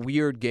kind of a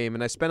weird game,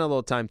 and I spent a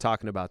little time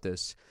talking about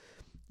this.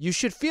 You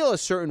should feel a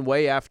certain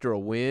way after a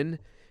win,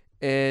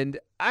 and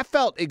I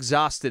felt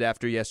exhausted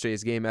after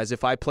yesterday's game, as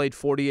if I played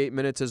 48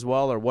 minutes as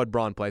well, or what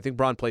Bron played. I think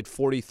Bron played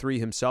 43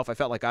 himself. I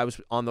felt like I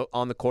was on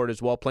the court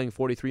as well, playing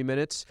 43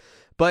 minutes.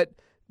 But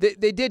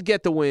they did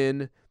get the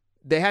win.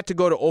 They had to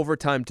go to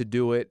overtime to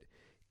do it.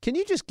 Can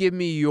you just give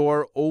me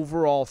your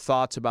overall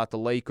thoughts about the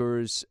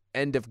Lakers,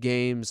 end of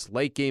games,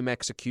 late game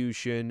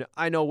execution?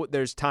 I know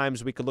there's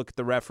times we could look at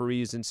the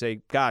referees and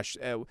say, gosh,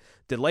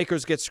 did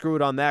Lakers get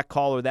screwed on that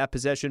call or that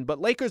possession? But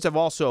Lakers have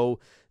also,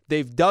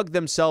 they've dug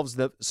themselves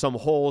some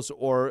holes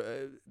or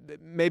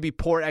maybe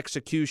poor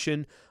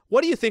execution.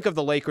 What do you think of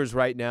the Lakers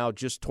right now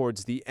just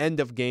towards the end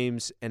of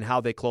games and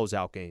how they close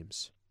out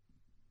games?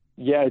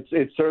 Yeah,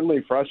 it's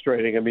certainly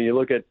frustrating. I mean, you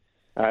look at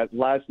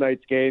last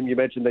night's game, you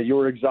mentioned that you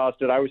were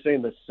exhausted. I was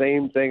saying the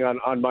same thing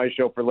on my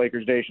show for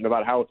Lakers Nation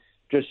about how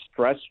just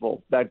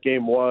stressful that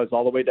game was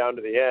all the way down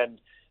to the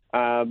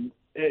end.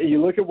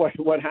 You look at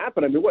what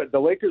happened. I mean, the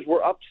Lakers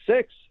were up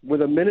 6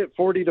 with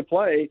 1:40 to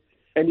play,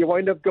 and you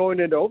wind up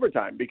going into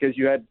overtime because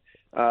you had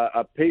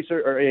a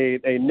Pacer or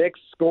a Knicks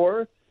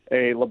score,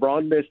 a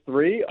LeBron missed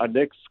 3, a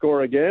Knicks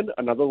score again,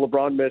 another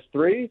LeBron missed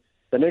 3.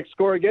 The Knicks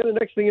score again, and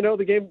next thing you know,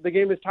 the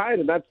game is tied,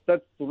 and that's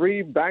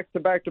 3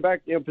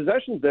 back-to-back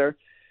possessions there.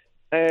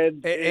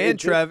 And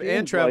Trev,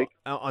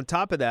 on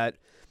top of that,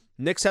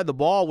 Knicks had the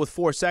ball with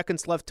 4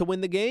 seconds left to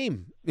win the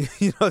game.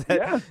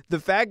 The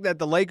fact that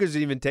the Lakers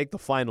didn't even take the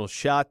final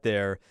shot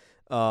there,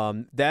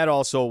 that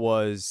also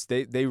was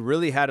they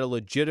really had a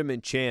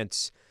legitimate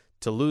chance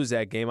to lose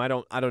that game. I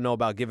don't know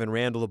about giving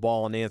Randall the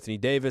ball and Anthony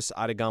Davis.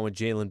 I'd have gone with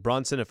Jalen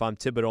Brunson if I'm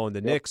Thibodeau and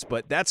the Knicks.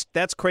 But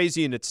that's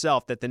crazy in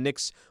itself that the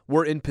Knicks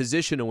were in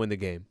position to win the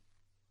game.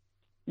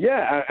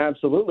 Yeah,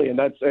 absolutely. And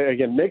that's,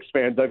 again, Knicks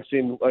fans, I've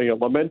seen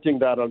lamenting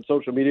that on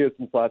social media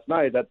since last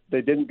night, that they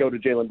didn't go to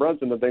Jalen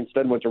Brunson, that they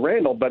instead went to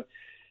Randall. But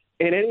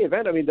in any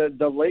event, I mean,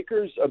 the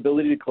Lakers'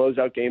 ability to close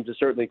out games is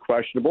certainly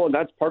questionable, and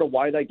that's part of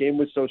why that game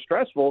was so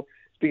stressful.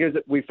 Because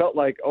we felt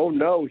like, oh,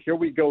 no, here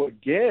we go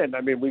again.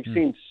 I mean, we've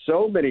seen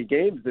so many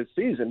games this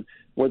season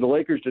where the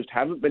Lakers just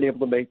haven't been able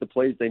to make the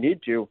plays they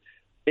need to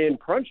in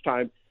crunch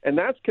time. And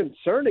that's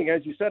concerning,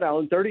 as you said,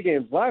 Alan, 30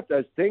 games left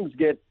as things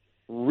get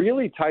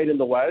really tight in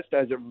the West,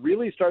 as it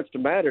really starts to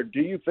matter.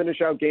 Do you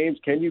finish out games?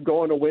 Can you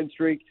go on a win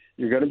streak?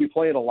 You're going to be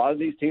playing a lot of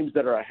these teams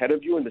that are ahead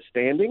of you in the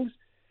standings.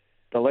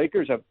 The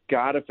Lakers have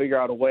got to figure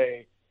out a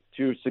way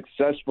to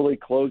successfully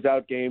close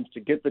out games, to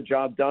get the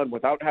job done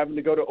without having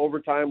to go to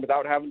overtime,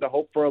 without having to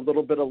hope for a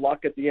little bit of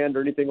luck at the end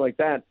or anything like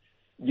that.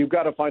 You've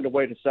got to find a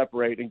way to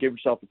separate and give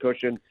yourself a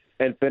cushion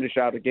and finish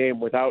out a game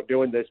without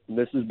doing this. And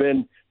this has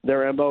been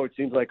their MO, it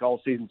seems like, all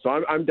season. So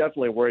I'm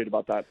definitely worried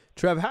about that.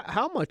 Trev,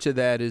 how much of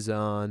that is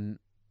on,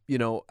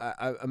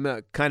 I'm going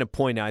to kind of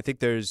point out, I think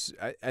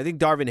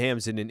Darvin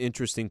Ham's in an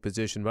interesting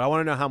position, but I want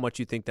to know how much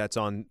you think that's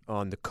on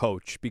the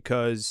coach,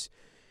 because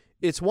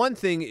it's one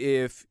thing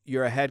if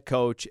you're a head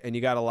coach and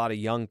you got a lot of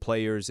young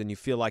players and you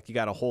feel like you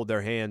got to hold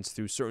their hands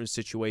through certain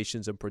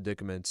situations and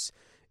predicaments.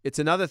 It's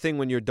another thing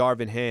when you're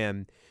Darvin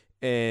Ham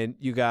and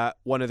you got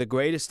one of the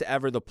greatest to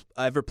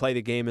ever play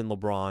the game in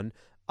LeBron.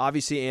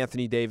 Obviously,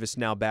 Anthony Davis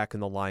now back in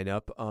the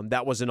lineup.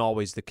 That wasn't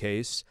always the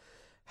case.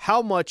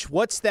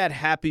 What's that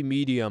happy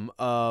medium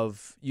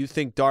of you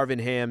think Darvin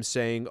Ham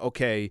saying,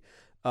 okay,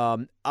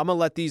 I'm going to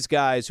let these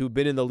guys who've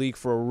been in the league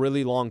for a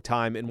really long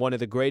time and one of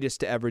the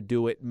greatest to ever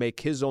do it make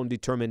his own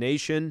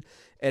determination,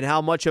 and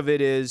how much of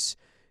it is,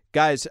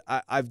 guys,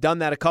 I've done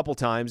that a couple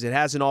times. It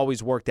hasn't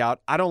always worked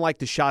out. I don't like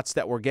the shots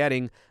that we're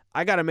getting.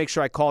 I got to make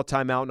sure I call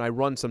timeout and I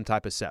run some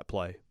type of set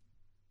play.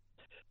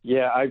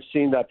 Yeah, I've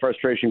seen that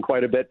frustration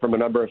quite a bit from a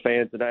number of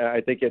fans, and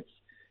I think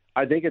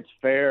it's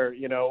fair.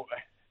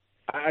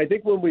 I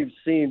think when we've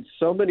seen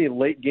so many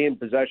late game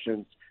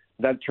possessions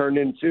that turn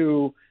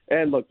into,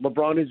 and look,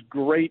 LeBron is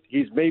great.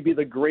 He's maybe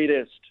the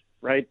greatest,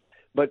 right?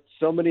 but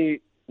so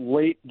many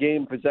late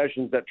game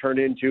possessions that turn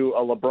into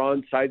a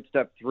LeBron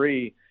sidestep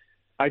three.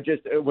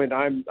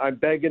 I'm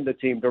begging the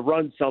team to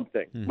run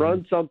something,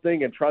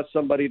 and trust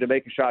somebody to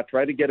make a shot.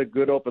 Try to get a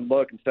good open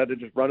look instead of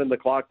just running the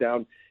clock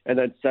down and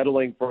then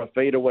settling for a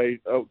fadeaway.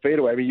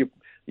 I mean,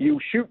 you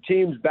shoot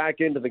teams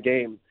back into the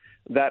game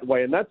that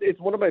way, and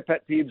it's one of my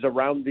pet peeves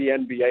around the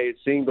NBA.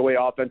 Seeing the way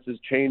offenses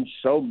change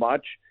so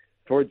much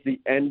towards the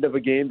end of a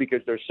game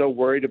because they're so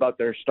worried about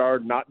their star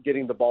not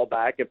getting the ball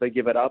back if they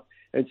give it up,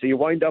 and so you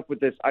wind up with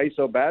this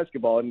ISO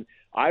basketball. And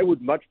I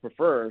would much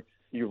prefer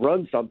you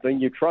run something,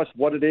 you trust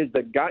what it is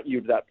that got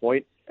you to that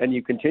point, and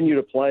you continue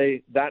to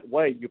play that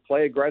way. You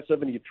play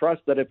aggressive, and you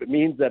trust that if it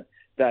means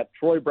that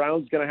Troy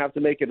Brown's going to have to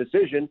make a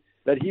decision,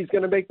 that he's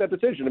going to make that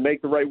decision to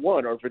make the right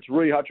one, or if it's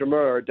Rui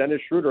Hachimura or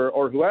Dennis Schroeder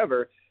or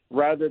whoever,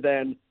 rather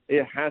than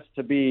it has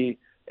to be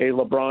a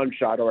LeBron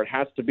shot or it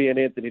has to be an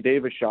Anthony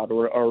Davis shot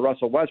or a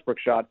Russell Westbrook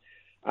shot.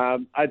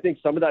 I think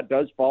some of that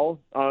does fall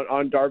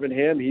on Darvin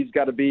Ham. He's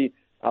got to be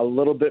a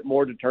little bit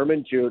more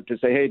determined to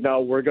say, hey,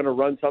 no, we're going to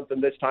run something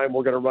this time.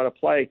 We're going to run a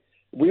play.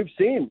 We've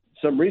seen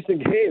some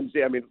recent games,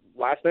 I mean,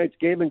 last night's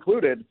game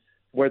included,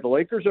 where the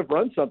Lakers have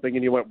run something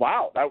and you went,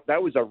 wow,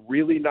 that was a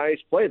really nice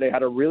play. They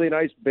had a really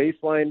nice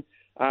baseline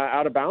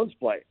out-of-bounds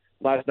play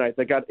last night.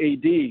 They got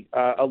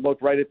AD a look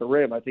right at the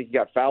rim. I think he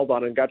got fouled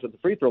on and got to the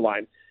free throw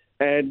line.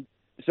 And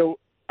so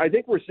I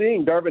think we're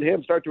seeing Darvin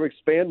Ham start to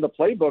expand the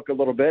playbook a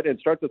little bit and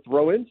start to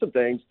throw in some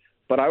things.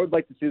 But I would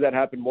like to see that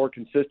happen more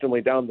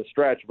consistently down the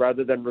stretch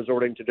rather than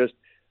resorting to just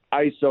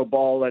ISO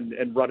ball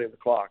and running the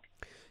clock.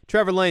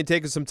 Trevor Lane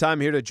taking some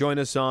time here to join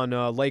us on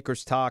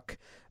Lakers Talk.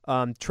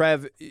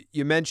 Trev,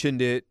 you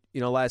mentioned it.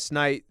 Last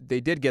night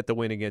they did get the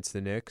win against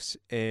the Knicks,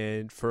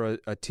 and for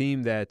a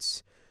team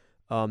that's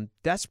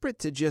desperate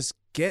to just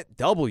get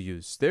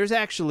W's, there's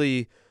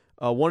actually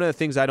one of the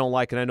things I don't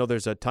like, and I know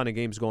there's a ton of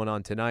games going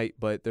on tonight,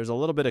 but there's a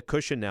little bit of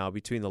cushion now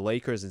between the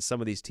Lakers and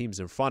some of these teams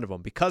in front of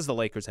them because the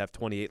Lakers have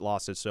 28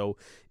 losses. So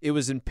it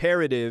was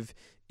imperative,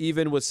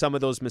 even with some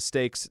of those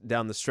mistakes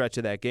down the stretch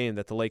of that game,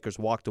 that the Lakers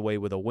walked away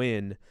with a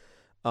win.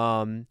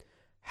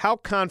 How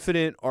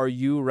confident are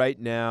you right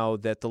now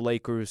that the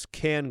Lakers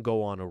can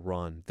go on a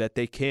run, that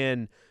they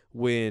can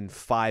win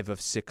 5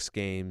 of 6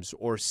 games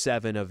or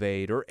 7 of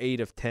 8 or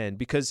 8 of 10?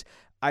 Because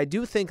I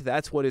do think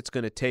that's what it's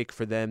going to take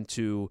for them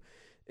to –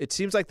 it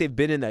seems like they've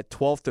been in that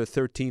 12th or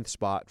 13th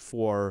spot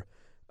for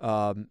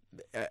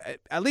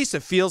at least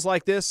it feels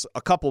like this,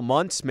 a couple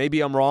months.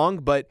 Maybe I'm wrong,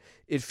 but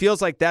it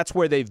feels like that's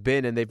where they've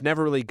been, and they've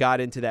never really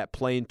got into that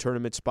play-in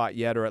tournament spot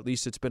yet, or at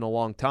least it's been a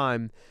long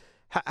time.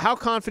 How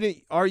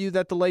confident are you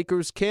that the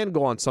Lakers can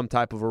go on some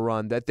type of a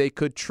run, that they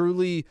could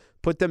truly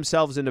put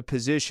themselves in a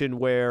position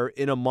where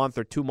in a month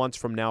or 2 months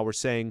from now we're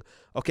saying,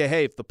 okay,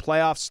 hey, if the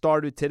playoffs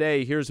started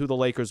today, here's who the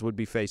Lakers would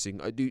be facing?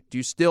 Do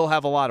you still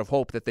have a lot of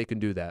hope that they can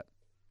do that?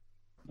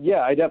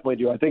 Yeah, I definitely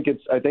do. I think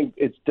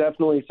it's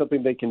definitely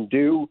something they can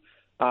do.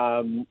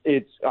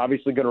 It's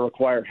obviously going to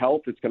require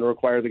health. It's going to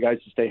require the guys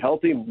to stay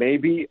healthy.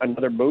 Maybe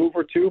another move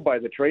or two by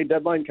the trade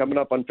deadline coming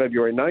up on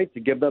February 9th to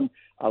give them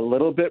a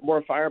little bit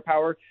more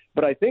firepower.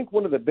 But I think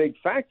one of the big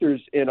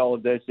factors in all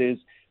of this is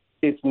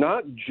it's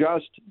not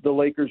just the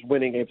Lakers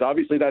winning games.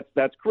 Obviously,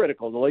 that's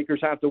critical. The Lakers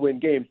have to win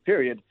games,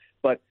 period.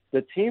 But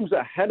the teams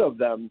ahead of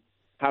them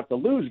have to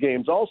lose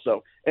games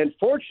also. And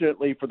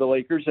fortunately for the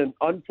Lakers, and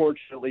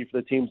unfortunately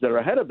for the teams that are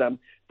ahead of them,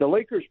 the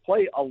Lakers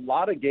play a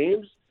lot of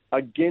games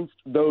against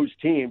those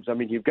teams. I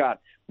mean, you've got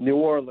New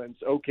Orleans,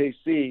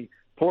 OKC,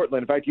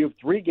 Portland. In fact, you have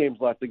 3 games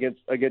left against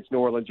New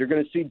Orleans. You're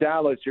going to see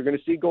Dallas. You're going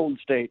to see Golden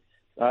State.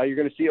 You're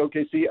going to see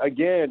OKC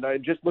again.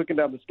 Just looking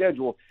down the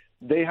schedule,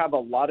 they have a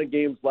lot of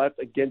games left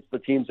against the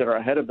teams that are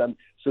ahead of them.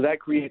 So that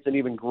creates an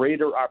even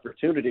greater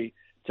opportunity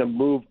to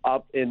move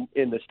up in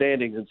the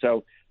standings. And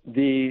so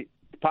the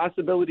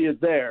possibility is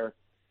there.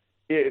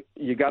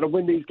 You got to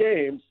win these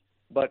games,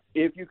 but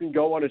if you can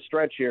go on a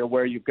stretch here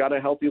where you've got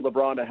a healthy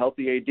LeBron, a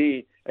healthy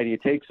AD, and you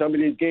take some of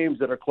these games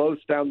that are close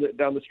down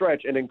the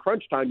stretch, and in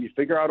crunch time you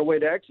figure out a way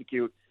to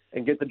execute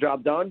and get the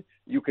job done,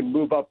 you can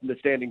move up in the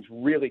standings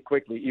really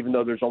quickly, even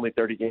though there's only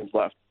 30 games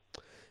left.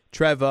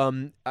 Trev,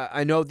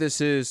 I know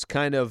this is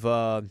kind of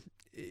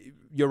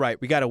you're right.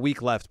 We got a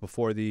week left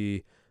before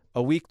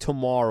a week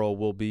tomorrow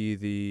will be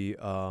the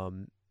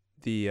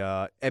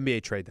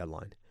NBA trade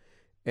deadline.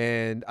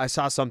 And I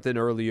saw something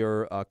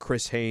earlier,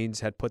 Chris Haynes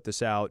had put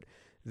this out,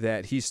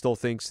 that he still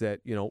thinks that,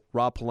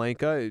 Rob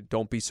Pelinka,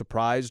 don't be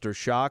surprised or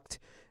shocked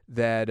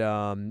that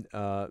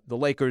the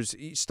Lakers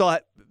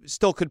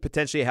still could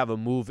potentially have a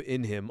move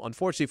in him.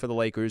 Unfortunately for the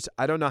Lakers,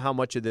 I don't know how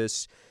much of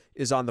this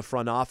is on the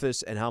front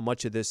office and how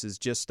much of this is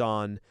just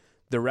on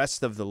the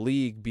rest of the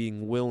league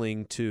being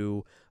willing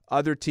to,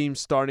 other teams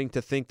starting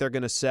to think they're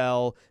going to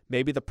sell,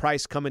 maybe the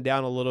price coming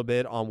down a little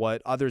bit on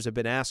what others have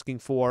been asking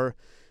for.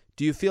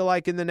 Do you feel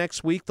like in the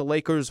next week the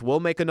Lakers will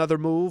make another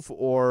move,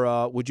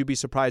 or would you be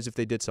surprised if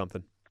they did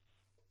something?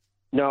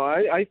 No,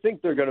 I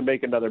think they're going to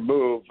make another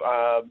move.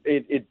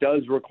 It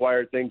does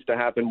require things to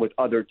happen with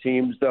other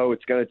teams, though.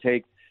 It's going to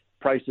take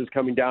prices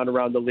coming down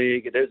around the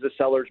league. It is a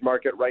seller's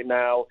market right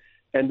now.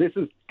 And this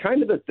is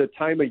kind of the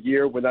time of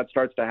year when that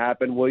starts to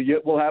happen.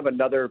 We'll have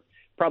another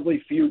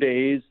probably few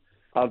days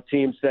of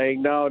teams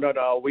saying, no,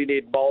 we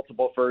need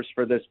multiple firsts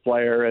for this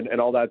player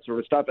and all that sort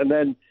of stuff. And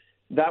then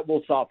that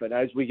will soften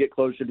as we get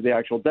closer to the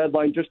actual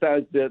deadline. Just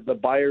as the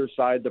buyer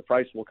side, the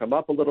price will come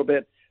up a little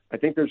bit. I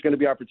think there's going to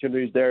be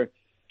opportunities there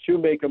to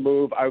make a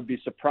move. I would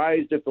be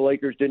surprised if the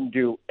Lakers didn't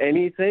do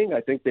anything. I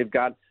think they've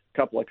got a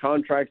couple of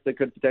contracts that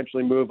could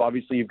potentially move.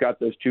 Obviously, you've got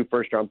those 2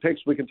 first-round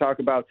picks we can talk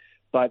about.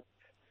 But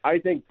I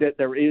think that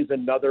there is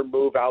another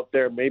move out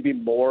there, maybe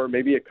more,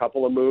 maybe a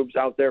couple of moves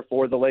out there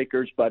for the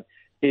Lakers. But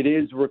it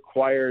is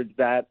required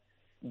that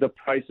the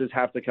prices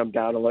have to come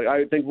down.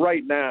 I think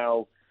right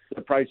now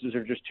the prices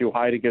are just too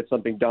high to get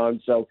something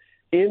done. So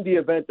in the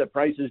event that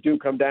prices do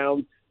come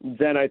down,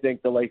 then I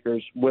think the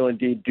Lakers will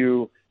indeed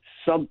do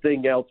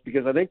something else,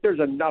 because I think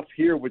there's enough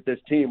here with this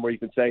team where you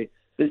can say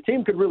this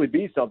team could really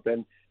be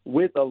something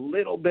with a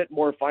little bit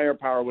more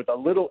firepower, with a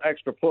little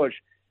extra push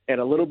and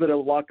a little bit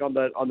of luck on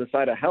the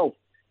side of health.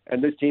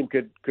 And this team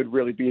could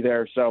really be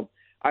there. So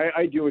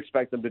I do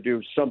expect them to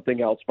do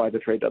something else by the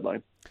trade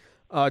deadline.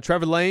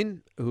 Trevor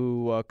Lane,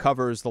 who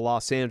covers the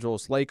Los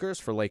Angeles Lakers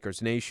for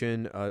Lakers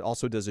Nation,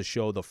 also does a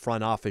show, the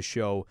Front Office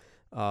Show,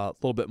 a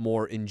little bit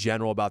more in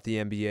general about the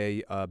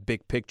NBA,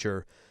 big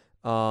picture.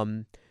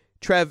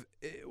 Trev,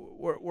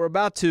 we're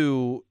about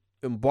to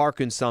embark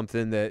in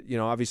something that,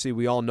 obviously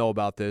we all know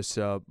about this.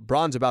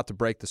 Bron's about to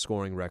break the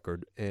scoring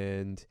record,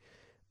 and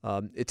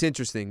it's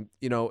interesting.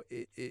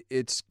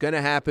 It's going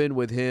to happen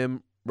with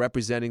him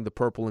representing the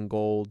purple and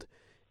gold.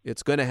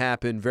 It's going to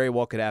happen, very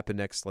well could happen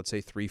next, let's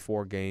say,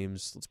 3-4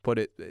 games. Let's put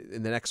it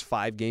in the next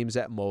 5 games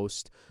at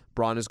most.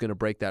 Bron is going to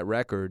break that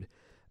record.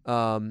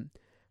 How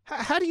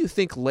do you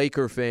think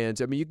Laker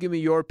fans, you give me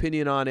your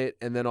opinion on it,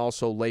 and then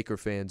also Laker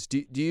fans,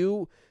 do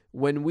you,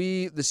 when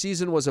the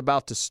season was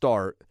about to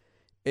start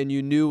and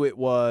you knew it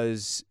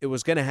was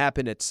going to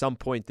happen at some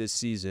point this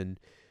season,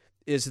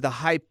 is the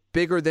hype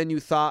bigger than you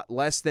thought,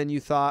 less than you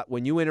thought?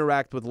 When you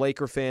interact with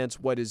Laker fans,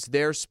 what is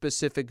their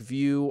specific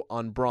view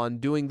on Bron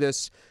doing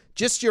this?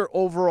 Just your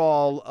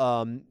overall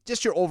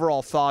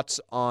thoughts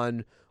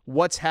on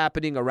what's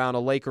happening around a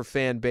Laker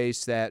fan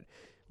base that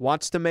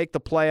wants to make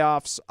the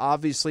playoffs,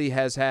 obviously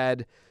has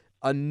had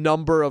a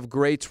number of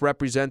greats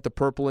represent the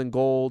purple and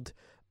gold.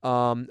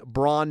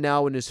 Bron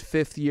now in his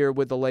 5th year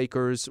with the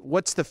Lakers.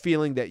 What's the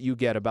feeling that you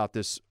get about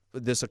this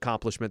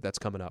accomplishment that's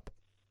coming up?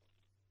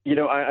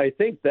 I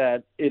think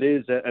that it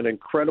is an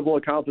incredible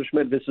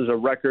accomplishment. This is a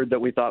record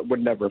that we thought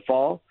would never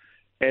fall.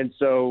 And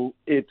so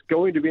it's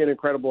going to be an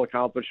incredible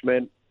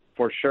accomplishment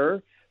for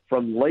sure.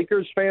 From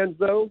Lakers fans,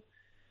 though,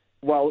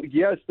 while,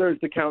 yes, there's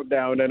the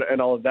countdown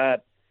and all of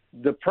that,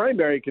 the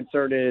primary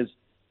concern is,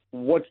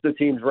 what's the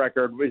team's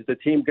record? Is the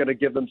team going to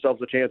give themselves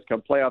a chance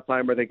come playoff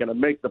time? Are they going to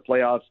make the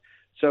playoffs?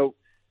 So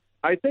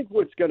I think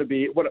what's going to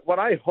be – what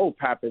I hope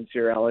happens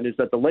here, Alan, is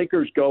that the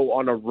Lakers go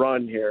on a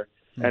run here.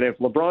 And if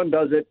LeBron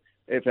does it,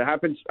 if it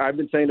happens, I've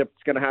been saying it's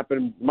going to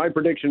happen. My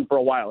prediction for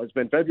a while has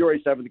been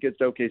February 7th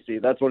against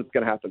OKC. That's when it's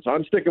going to happen. So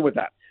I'm sticking with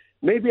that.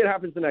 Maybe it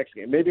happens the next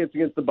game. Maybe it's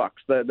against the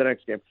Bucks the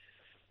next game.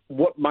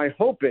 What my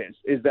hope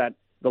is that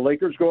the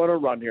Lakers go on a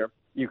run here.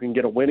 You can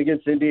get a win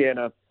against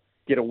Indiana,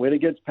 get a win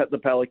against the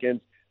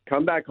Pelicans,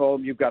 come back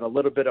home. You've got a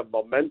little bit of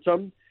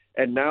momentum,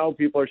 and now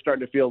people are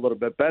starting to feel a little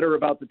bit better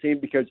about the team,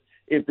 because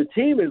if the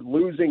team is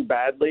losing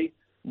badly,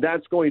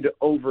 that's going to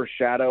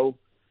overshadow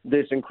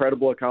this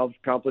incredible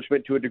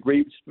accomplishment to a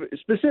degree,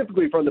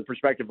 specifically from the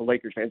perspective of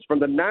Lakers fans. From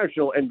the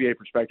national NBA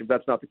perspective,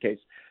 that's not the case.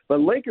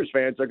 But Lakers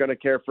fans are going to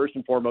care first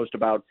and foremost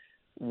about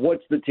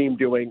what's the team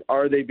doing?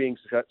 Are they being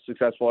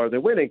successful? Are they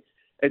winning?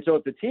 And so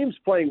if the team's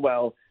playing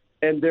well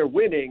and they're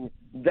winning,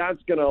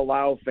 that's going to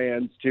allow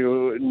fans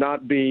to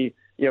not be,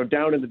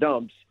 down in the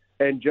dumps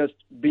and just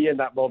be in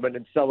that moment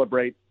and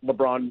celebrate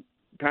LeBron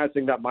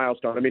passing that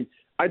milestone.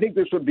 I think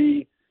this would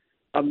be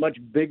a much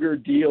bigger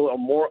deal or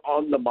more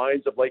on the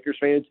minds of Lakers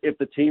fans if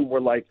the team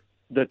were like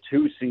the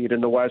 2 seed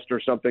in the West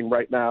or something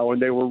right now,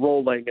 and they were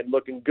rolling and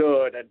looking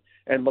good,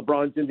 and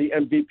LeBron's in the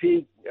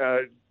MVP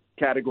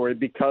category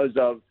because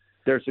of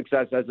their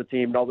success as a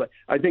team and all that.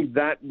 I think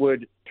that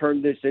would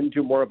turn this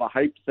into more of a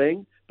hype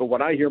thing. But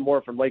what I hear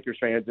more from Lakers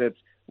fans, it's,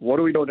 what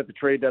are we doing at the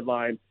trade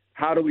deadline?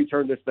 How do we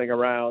turn this thing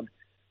around?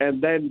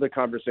 And then the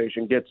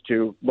conversation gets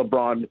to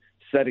LeBron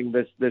setting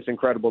this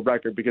incredible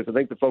record, because I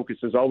think the focus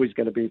is always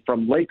going to be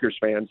from Lakers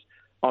fans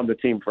on the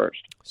team first.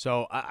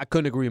 So I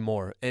couldn't agree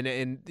more.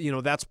 And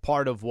that's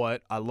part of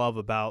what I love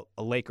about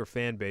a Laker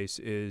fan base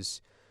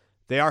is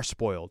they are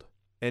spoiled,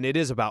 and it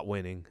is about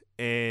winning.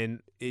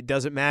 And it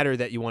doesn't matter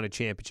that you won a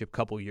championship a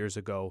couple years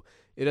ago.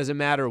 It doesn't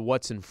matter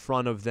what's in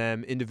front of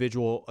them,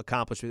 individual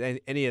accomplishments,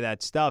 any of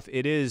that stuff.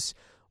 It is,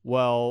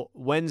 well,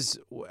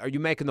 are you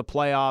making the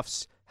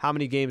playoffs? How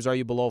many games are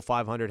you below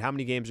 500? How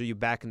many games are you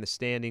back in the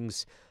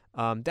standings?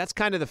 That's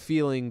kind of the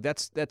feeling.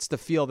 That's the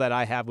feel that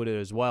I have with it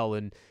as well.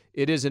 And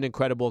it is an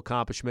incredible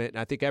accomplishment. And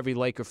I think every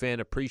Laker fan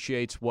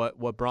appreciates what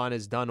Bron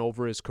has done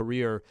over his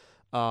career.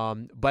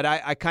 But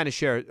I kind of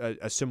share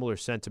a similar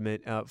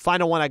sentiment.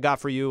 Final one I got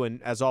for you,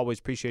 and as always,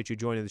 appreciate you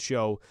joining the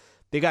show.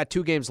 They got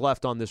 2 games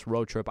left on this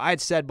road trip. I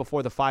had said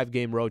before the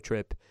 5-game road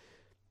trip,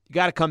 you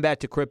got to come back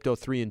to crypto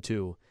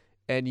 3-2.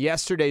 And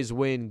yesterday's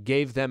win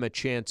gave them a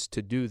chance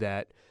to do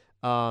that.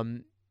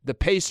 The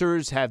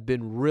Pacers have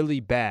been really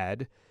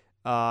bad.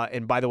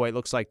 And by the way, it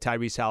looks like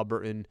Tyrese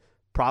Haliburton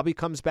probably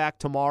comes back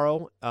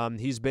tomorrow.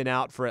 He's been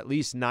out for at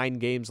least 9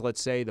 games,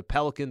 let's say. The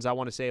Pelicans, I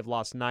want to say, have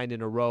lost 9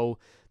 in a row.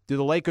 Do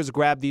the Lakers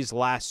grab these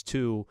last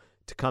 2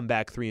 to come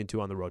back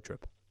 3-2 on the road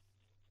trip?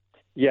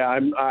 Yeah,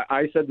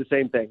 I said the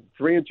same thing.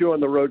 3-2 on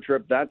the road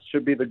trip, that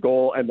should be the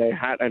goal. And they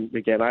had, and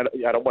again, I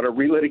don't want to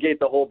relitigate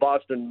the whole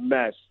Boston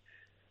mess,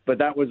 but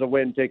that was a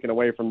win taken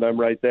away from them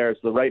right there.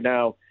 So right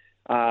now,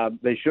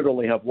 they should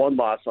only have 1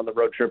 loss on the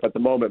road trip at the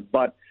moment.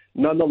 But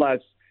nonetheless,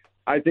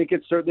 I think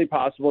it's certainly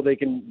possible they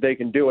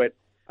can do it.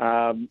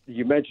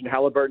 You mentioned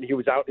Haliburton; he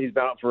was out. He's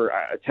been out for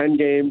 10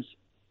 games,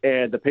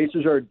 and the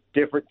Pacers are a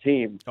different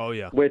team. Oh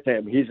yeah, with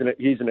him, he's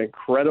an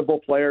incredible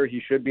player.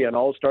 He should be an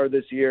All-Star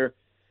this year.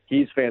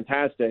 He's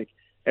fantastic.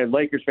 And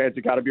Lakers fans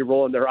have got to be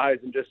rolling their eyes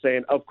and just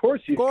saying, "Of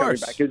course he's coming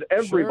back," because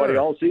everybody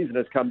all season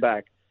has come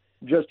back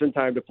just in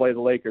time to play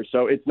the Lakers.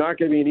 So it's not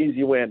going to be an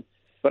easy win.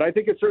 But I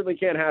think it certainly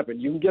can happen.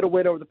 You can get a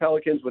win over the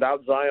Pelicans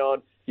without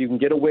Zion. You can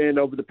get a win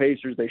over the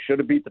Pacers. They should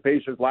have beat the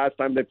Pacers last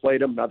time they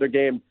played them, another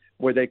game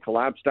where they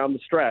collapsed down the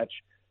stretch.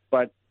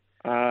 But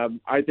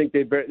I think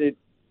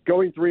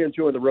going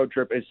 3-2 on the road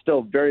trip is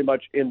still very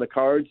much in the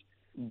cards.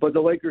 But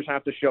the Lakers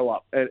have to show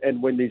up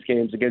and win these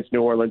games against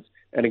New Orleans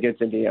and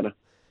against Indiana.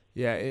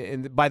 Yeah,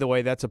 and by the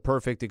way, that's a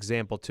perfect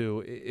example,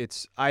 too.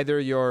 It's either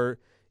you're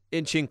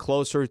inching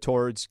closer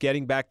towards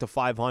getting back to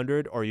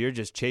 500 or you're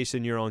just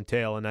chasing your own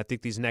tail. And I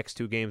think these next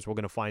 2 games we're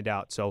going to find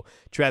out. So,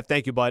 Trev,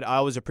 thank you, bud. I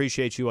always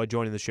appreciate you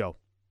joining the show.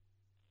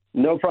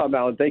 No problem,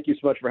 Alan. Thank you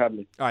so much for having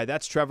me. All right,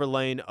 that's Trevor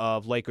Lane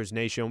of Lakers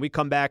Nation. When we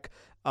come back,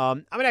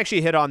 I'm going to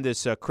actually hit on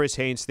this Chris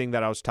Haynes thing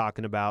that I was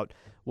talking about.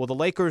 Will the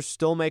Lakers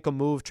still make a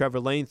move? Trevor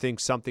Lane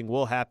thinks something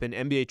will happen.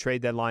 NBA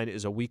trade deadline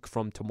is a week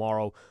from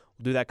tomorrow.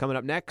 We'll do that coming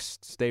up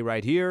next. Stay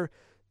right here.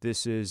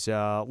 This is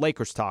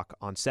Lakers Talk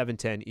on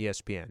 710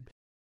 ESPN.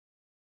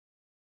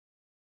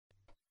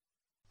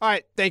 All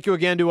right, thank you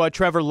again to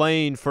Trevor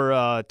Lane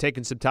for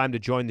taking some time to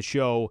join the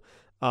show.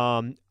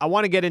 I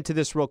want to get into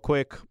this real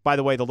quick. By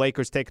the way, the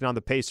Lakers taking on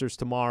the Pacers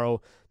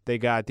tomorrow. They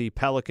got the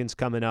Pelicans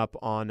coming up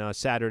on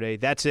Saturday.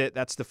 That's it.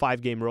 That's the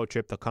 5-game road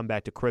trip. They'll come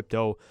back to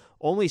crypto.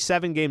 Only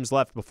 7 games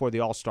left before the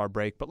All-Star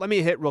break. But let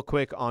me hit real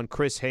quick on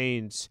Chris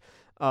Haynes.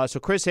 So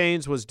Chris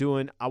Haynes was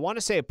doing, I want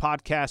to say, a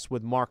podcast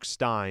with Mark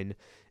Stein.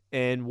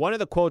 And one of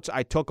the quotes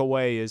I took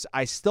away is,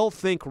 I still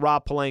think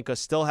Rob Pelinka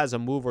still has a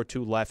move or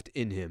 2 left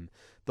in him.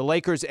 The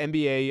Lakers the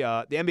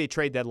NBA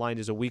trade deadline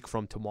is a week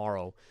from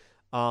tomorrow.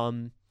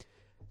 Listen,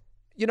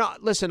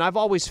 I've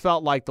always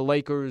felt like the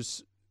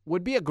Lakers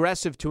would be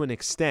aggressive to an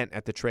extent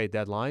at the trade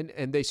deadline,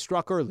 and they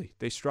struck early.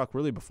 They struck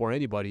really before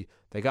anybody.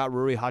 They got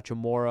Rui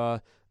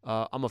Hachimura.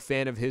 I'm a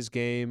fan of his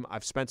game.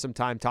 I've spent some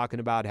time talking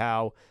about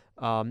how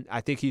I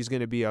think he's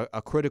going to be a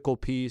critical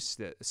piece.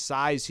 The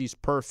size, he's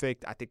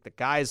perfect. I think the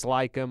guys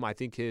like him. I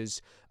think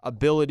his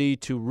ability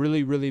to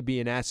really, really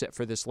be an asset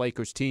for this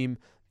Lakers team,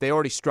 they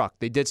already struck.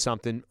 They did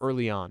something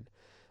early on.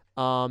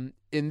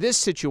 In this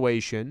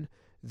situation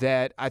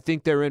that I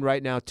think they're in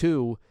right now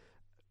too,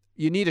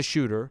 you need a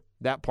shooter.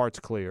 That part's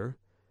clear.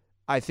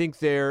 I think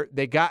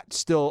they got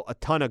still a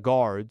ton of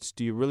guards.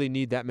 Do you really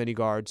need that many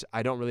guards?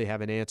 I don't really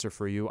have an answer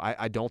for you.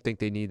 I don't think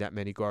they need that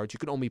many guards. You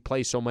can only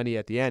play so many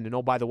at the end. And,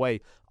 oh, by the way,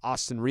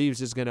 Austin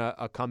Reeves is going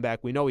to come back.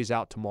 We know he's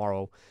out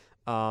tomorrow.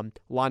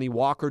 Lonnie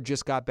Walker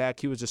just got back.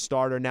 He was a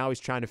starter. Now he's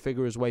trying to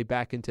figure his way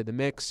back into the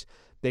mix.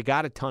 They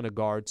got a ton of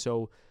guards.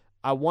 So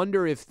I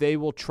wonder if they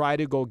will try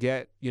to go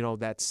get,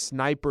 that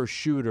sniper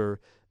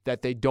shooter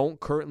that they don't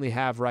currently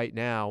have right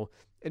now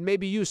and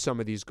maybe use some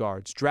of these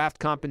guards. Draft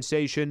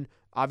compensation,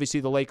 obviously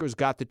the Lakers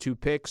got the 2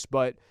 picks,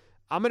 but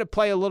I'm going to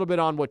play a little bit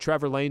on what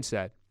Trevor Lane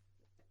said.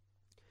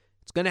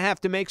 It's going to have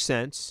to make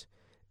sense,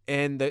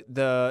 and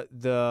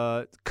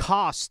the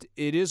cost,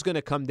 it is going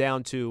to come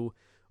down to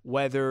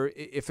whether,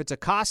 if it's a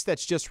cost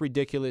that's just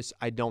ridiculous,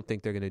 I don't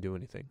think they're going to do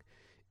anything.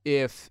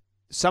 If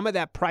some of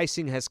that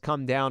pricing has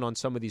come down on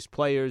some of these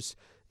players,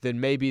 then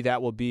maybe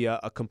that will be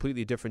a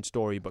completely different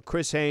story. But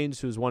Chris Haynes,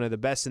 who's one of the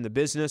best in the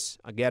business,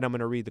 again, I'm going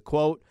to read the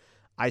quote,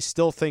 I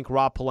still think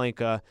Rob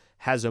Pelinka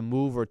has a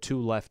move or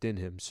 2 left in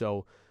him.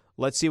 So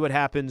let's see what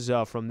happens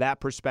from that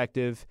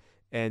perspective.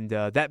 And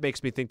that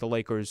makes me think the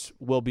Lakers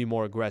will be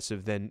more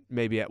aggressive than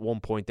maybe at one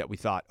point that we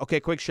thought. Okay,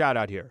 quick shout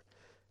out here.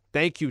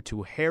 Thank you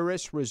to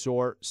Harris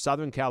Resort,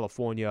 Southern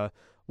California.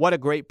 What a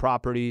great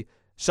property.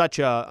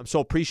 I'm so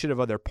appreciative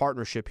of their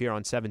partnership here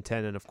on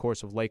 710 and, of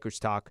course, of Lakers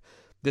Talk.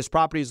 This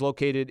property is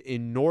located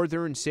in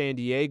northern San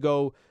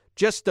Diego.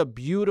 Just a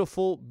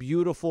beautiful,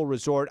 beautiful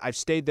resort. I've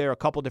stayed there a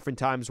couple different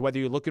times, whether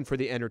you're looking for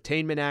the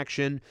entertainment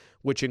action,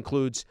 which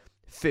includes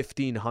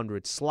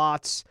 1,500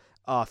 slots,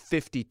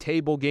 50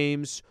 table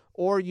games,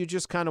 or you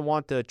just kind of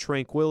want the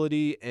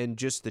tranquility and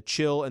just the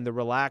chill and the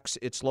relax.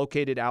 It's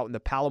located out in the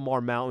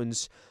Palomar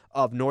Mountains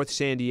of North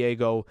San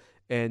Diego.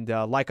 And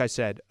like I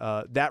said,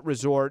 that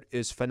resort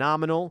is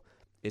phenomenal.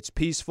 It's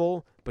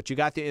peaceful. but you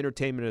got the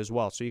entertainment as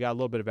well. So you got a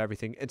little bit of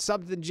everything. And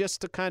something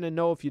just to kind of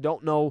know, if you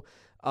don't know,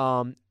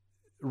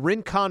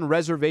 Rincon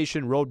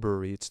Reservation Road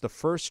Brewery. It's the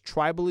first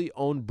tribally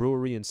owned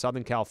brewery in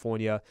Southern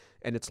California,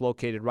 and it's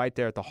located right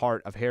there at the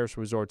heart of Harrah's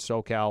Resort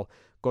SoCal.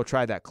 Go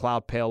try that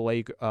Cloud Pale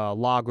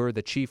Lager,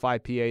 the Chief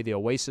IPA, the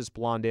Oasis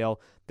Blonde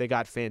Ale. They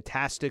got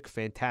fantastic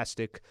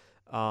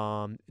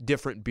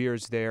different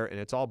beers there, and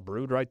it's all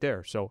brewed right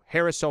there. So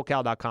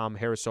harrahsocal.com,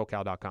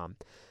 harrahsocal.com.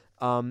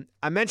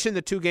 I mentioned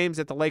the 2 games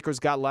that the Lakers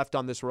got left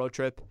on this road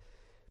trip.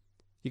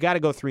 You got to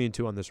go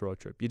 3-2 on this road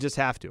trip. You just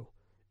have to.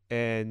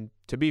 And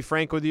to be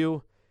frank with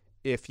you,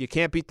 if you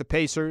can't beat the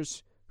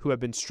Pacers, who have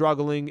been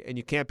struggling, and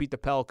you can't beat the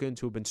Pelicans,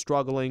 who have been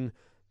struggling,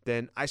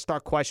 then I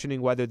start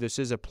questioning whether this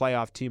is a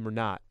playoff team or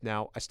not.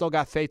 Now, I still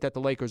got faith that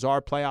the Lakers are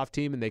a playoff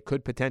team and they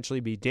could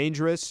potentially be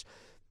dangerous,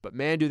 but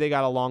man, do they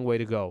got a long way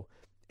to go.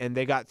 And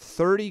they got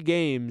 30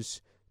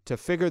 games to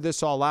figure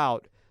this all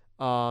out.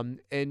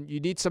 And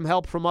you need some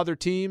help from other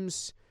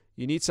teams.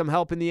 You need some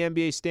help in the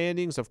NBA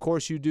standings. Of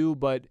course you do,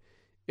 but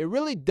it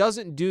really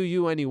doesn't do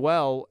you any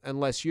well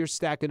unless you're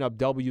stacking up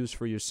W's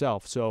for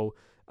yourself. So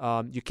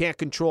you can't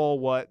control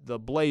what the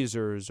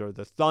Blazers or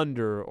the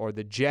Thunder or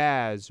the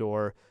Jazz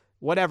or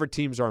whatever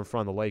teams are in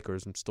front of the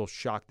Lakers. I'm still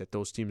shocked that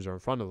those teams are in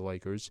front of the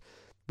Lakers.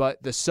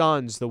 But the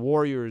Suns, the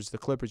Warriors, the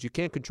Clippers, you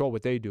can't control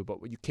what they do.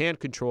 But what you can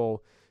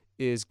control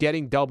is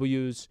getting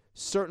W's,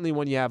 certainly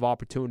when you have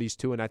opportunities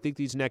to. And I think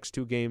these next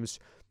 2 games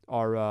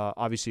are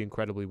obviously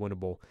incredibly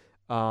winnable.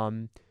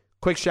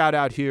 Quick shout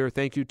out here.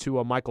 Thank you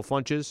to Michael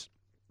Funches.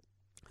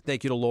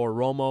 Thank you to Laura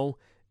Romo.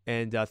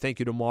 And thank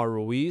you to Mar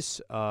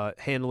Ruiz,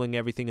 handling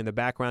everything in the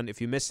background. If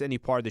you missed any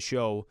part of the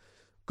show,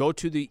 go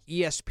to the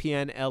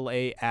ESPN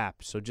LA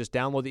app. So just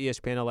download the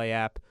ESPN LA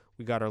app.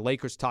 We got our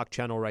Lakers Talk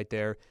channel right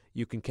there.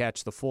 You can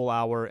catch the full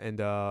hour.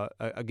 And,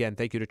 again,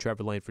 thank you to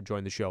Trevor Lane for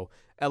joining the show.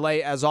 LA,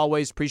 as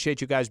always,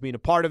 appreciate you guys being a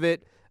part of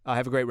it.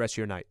 Have a great rest of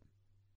your night.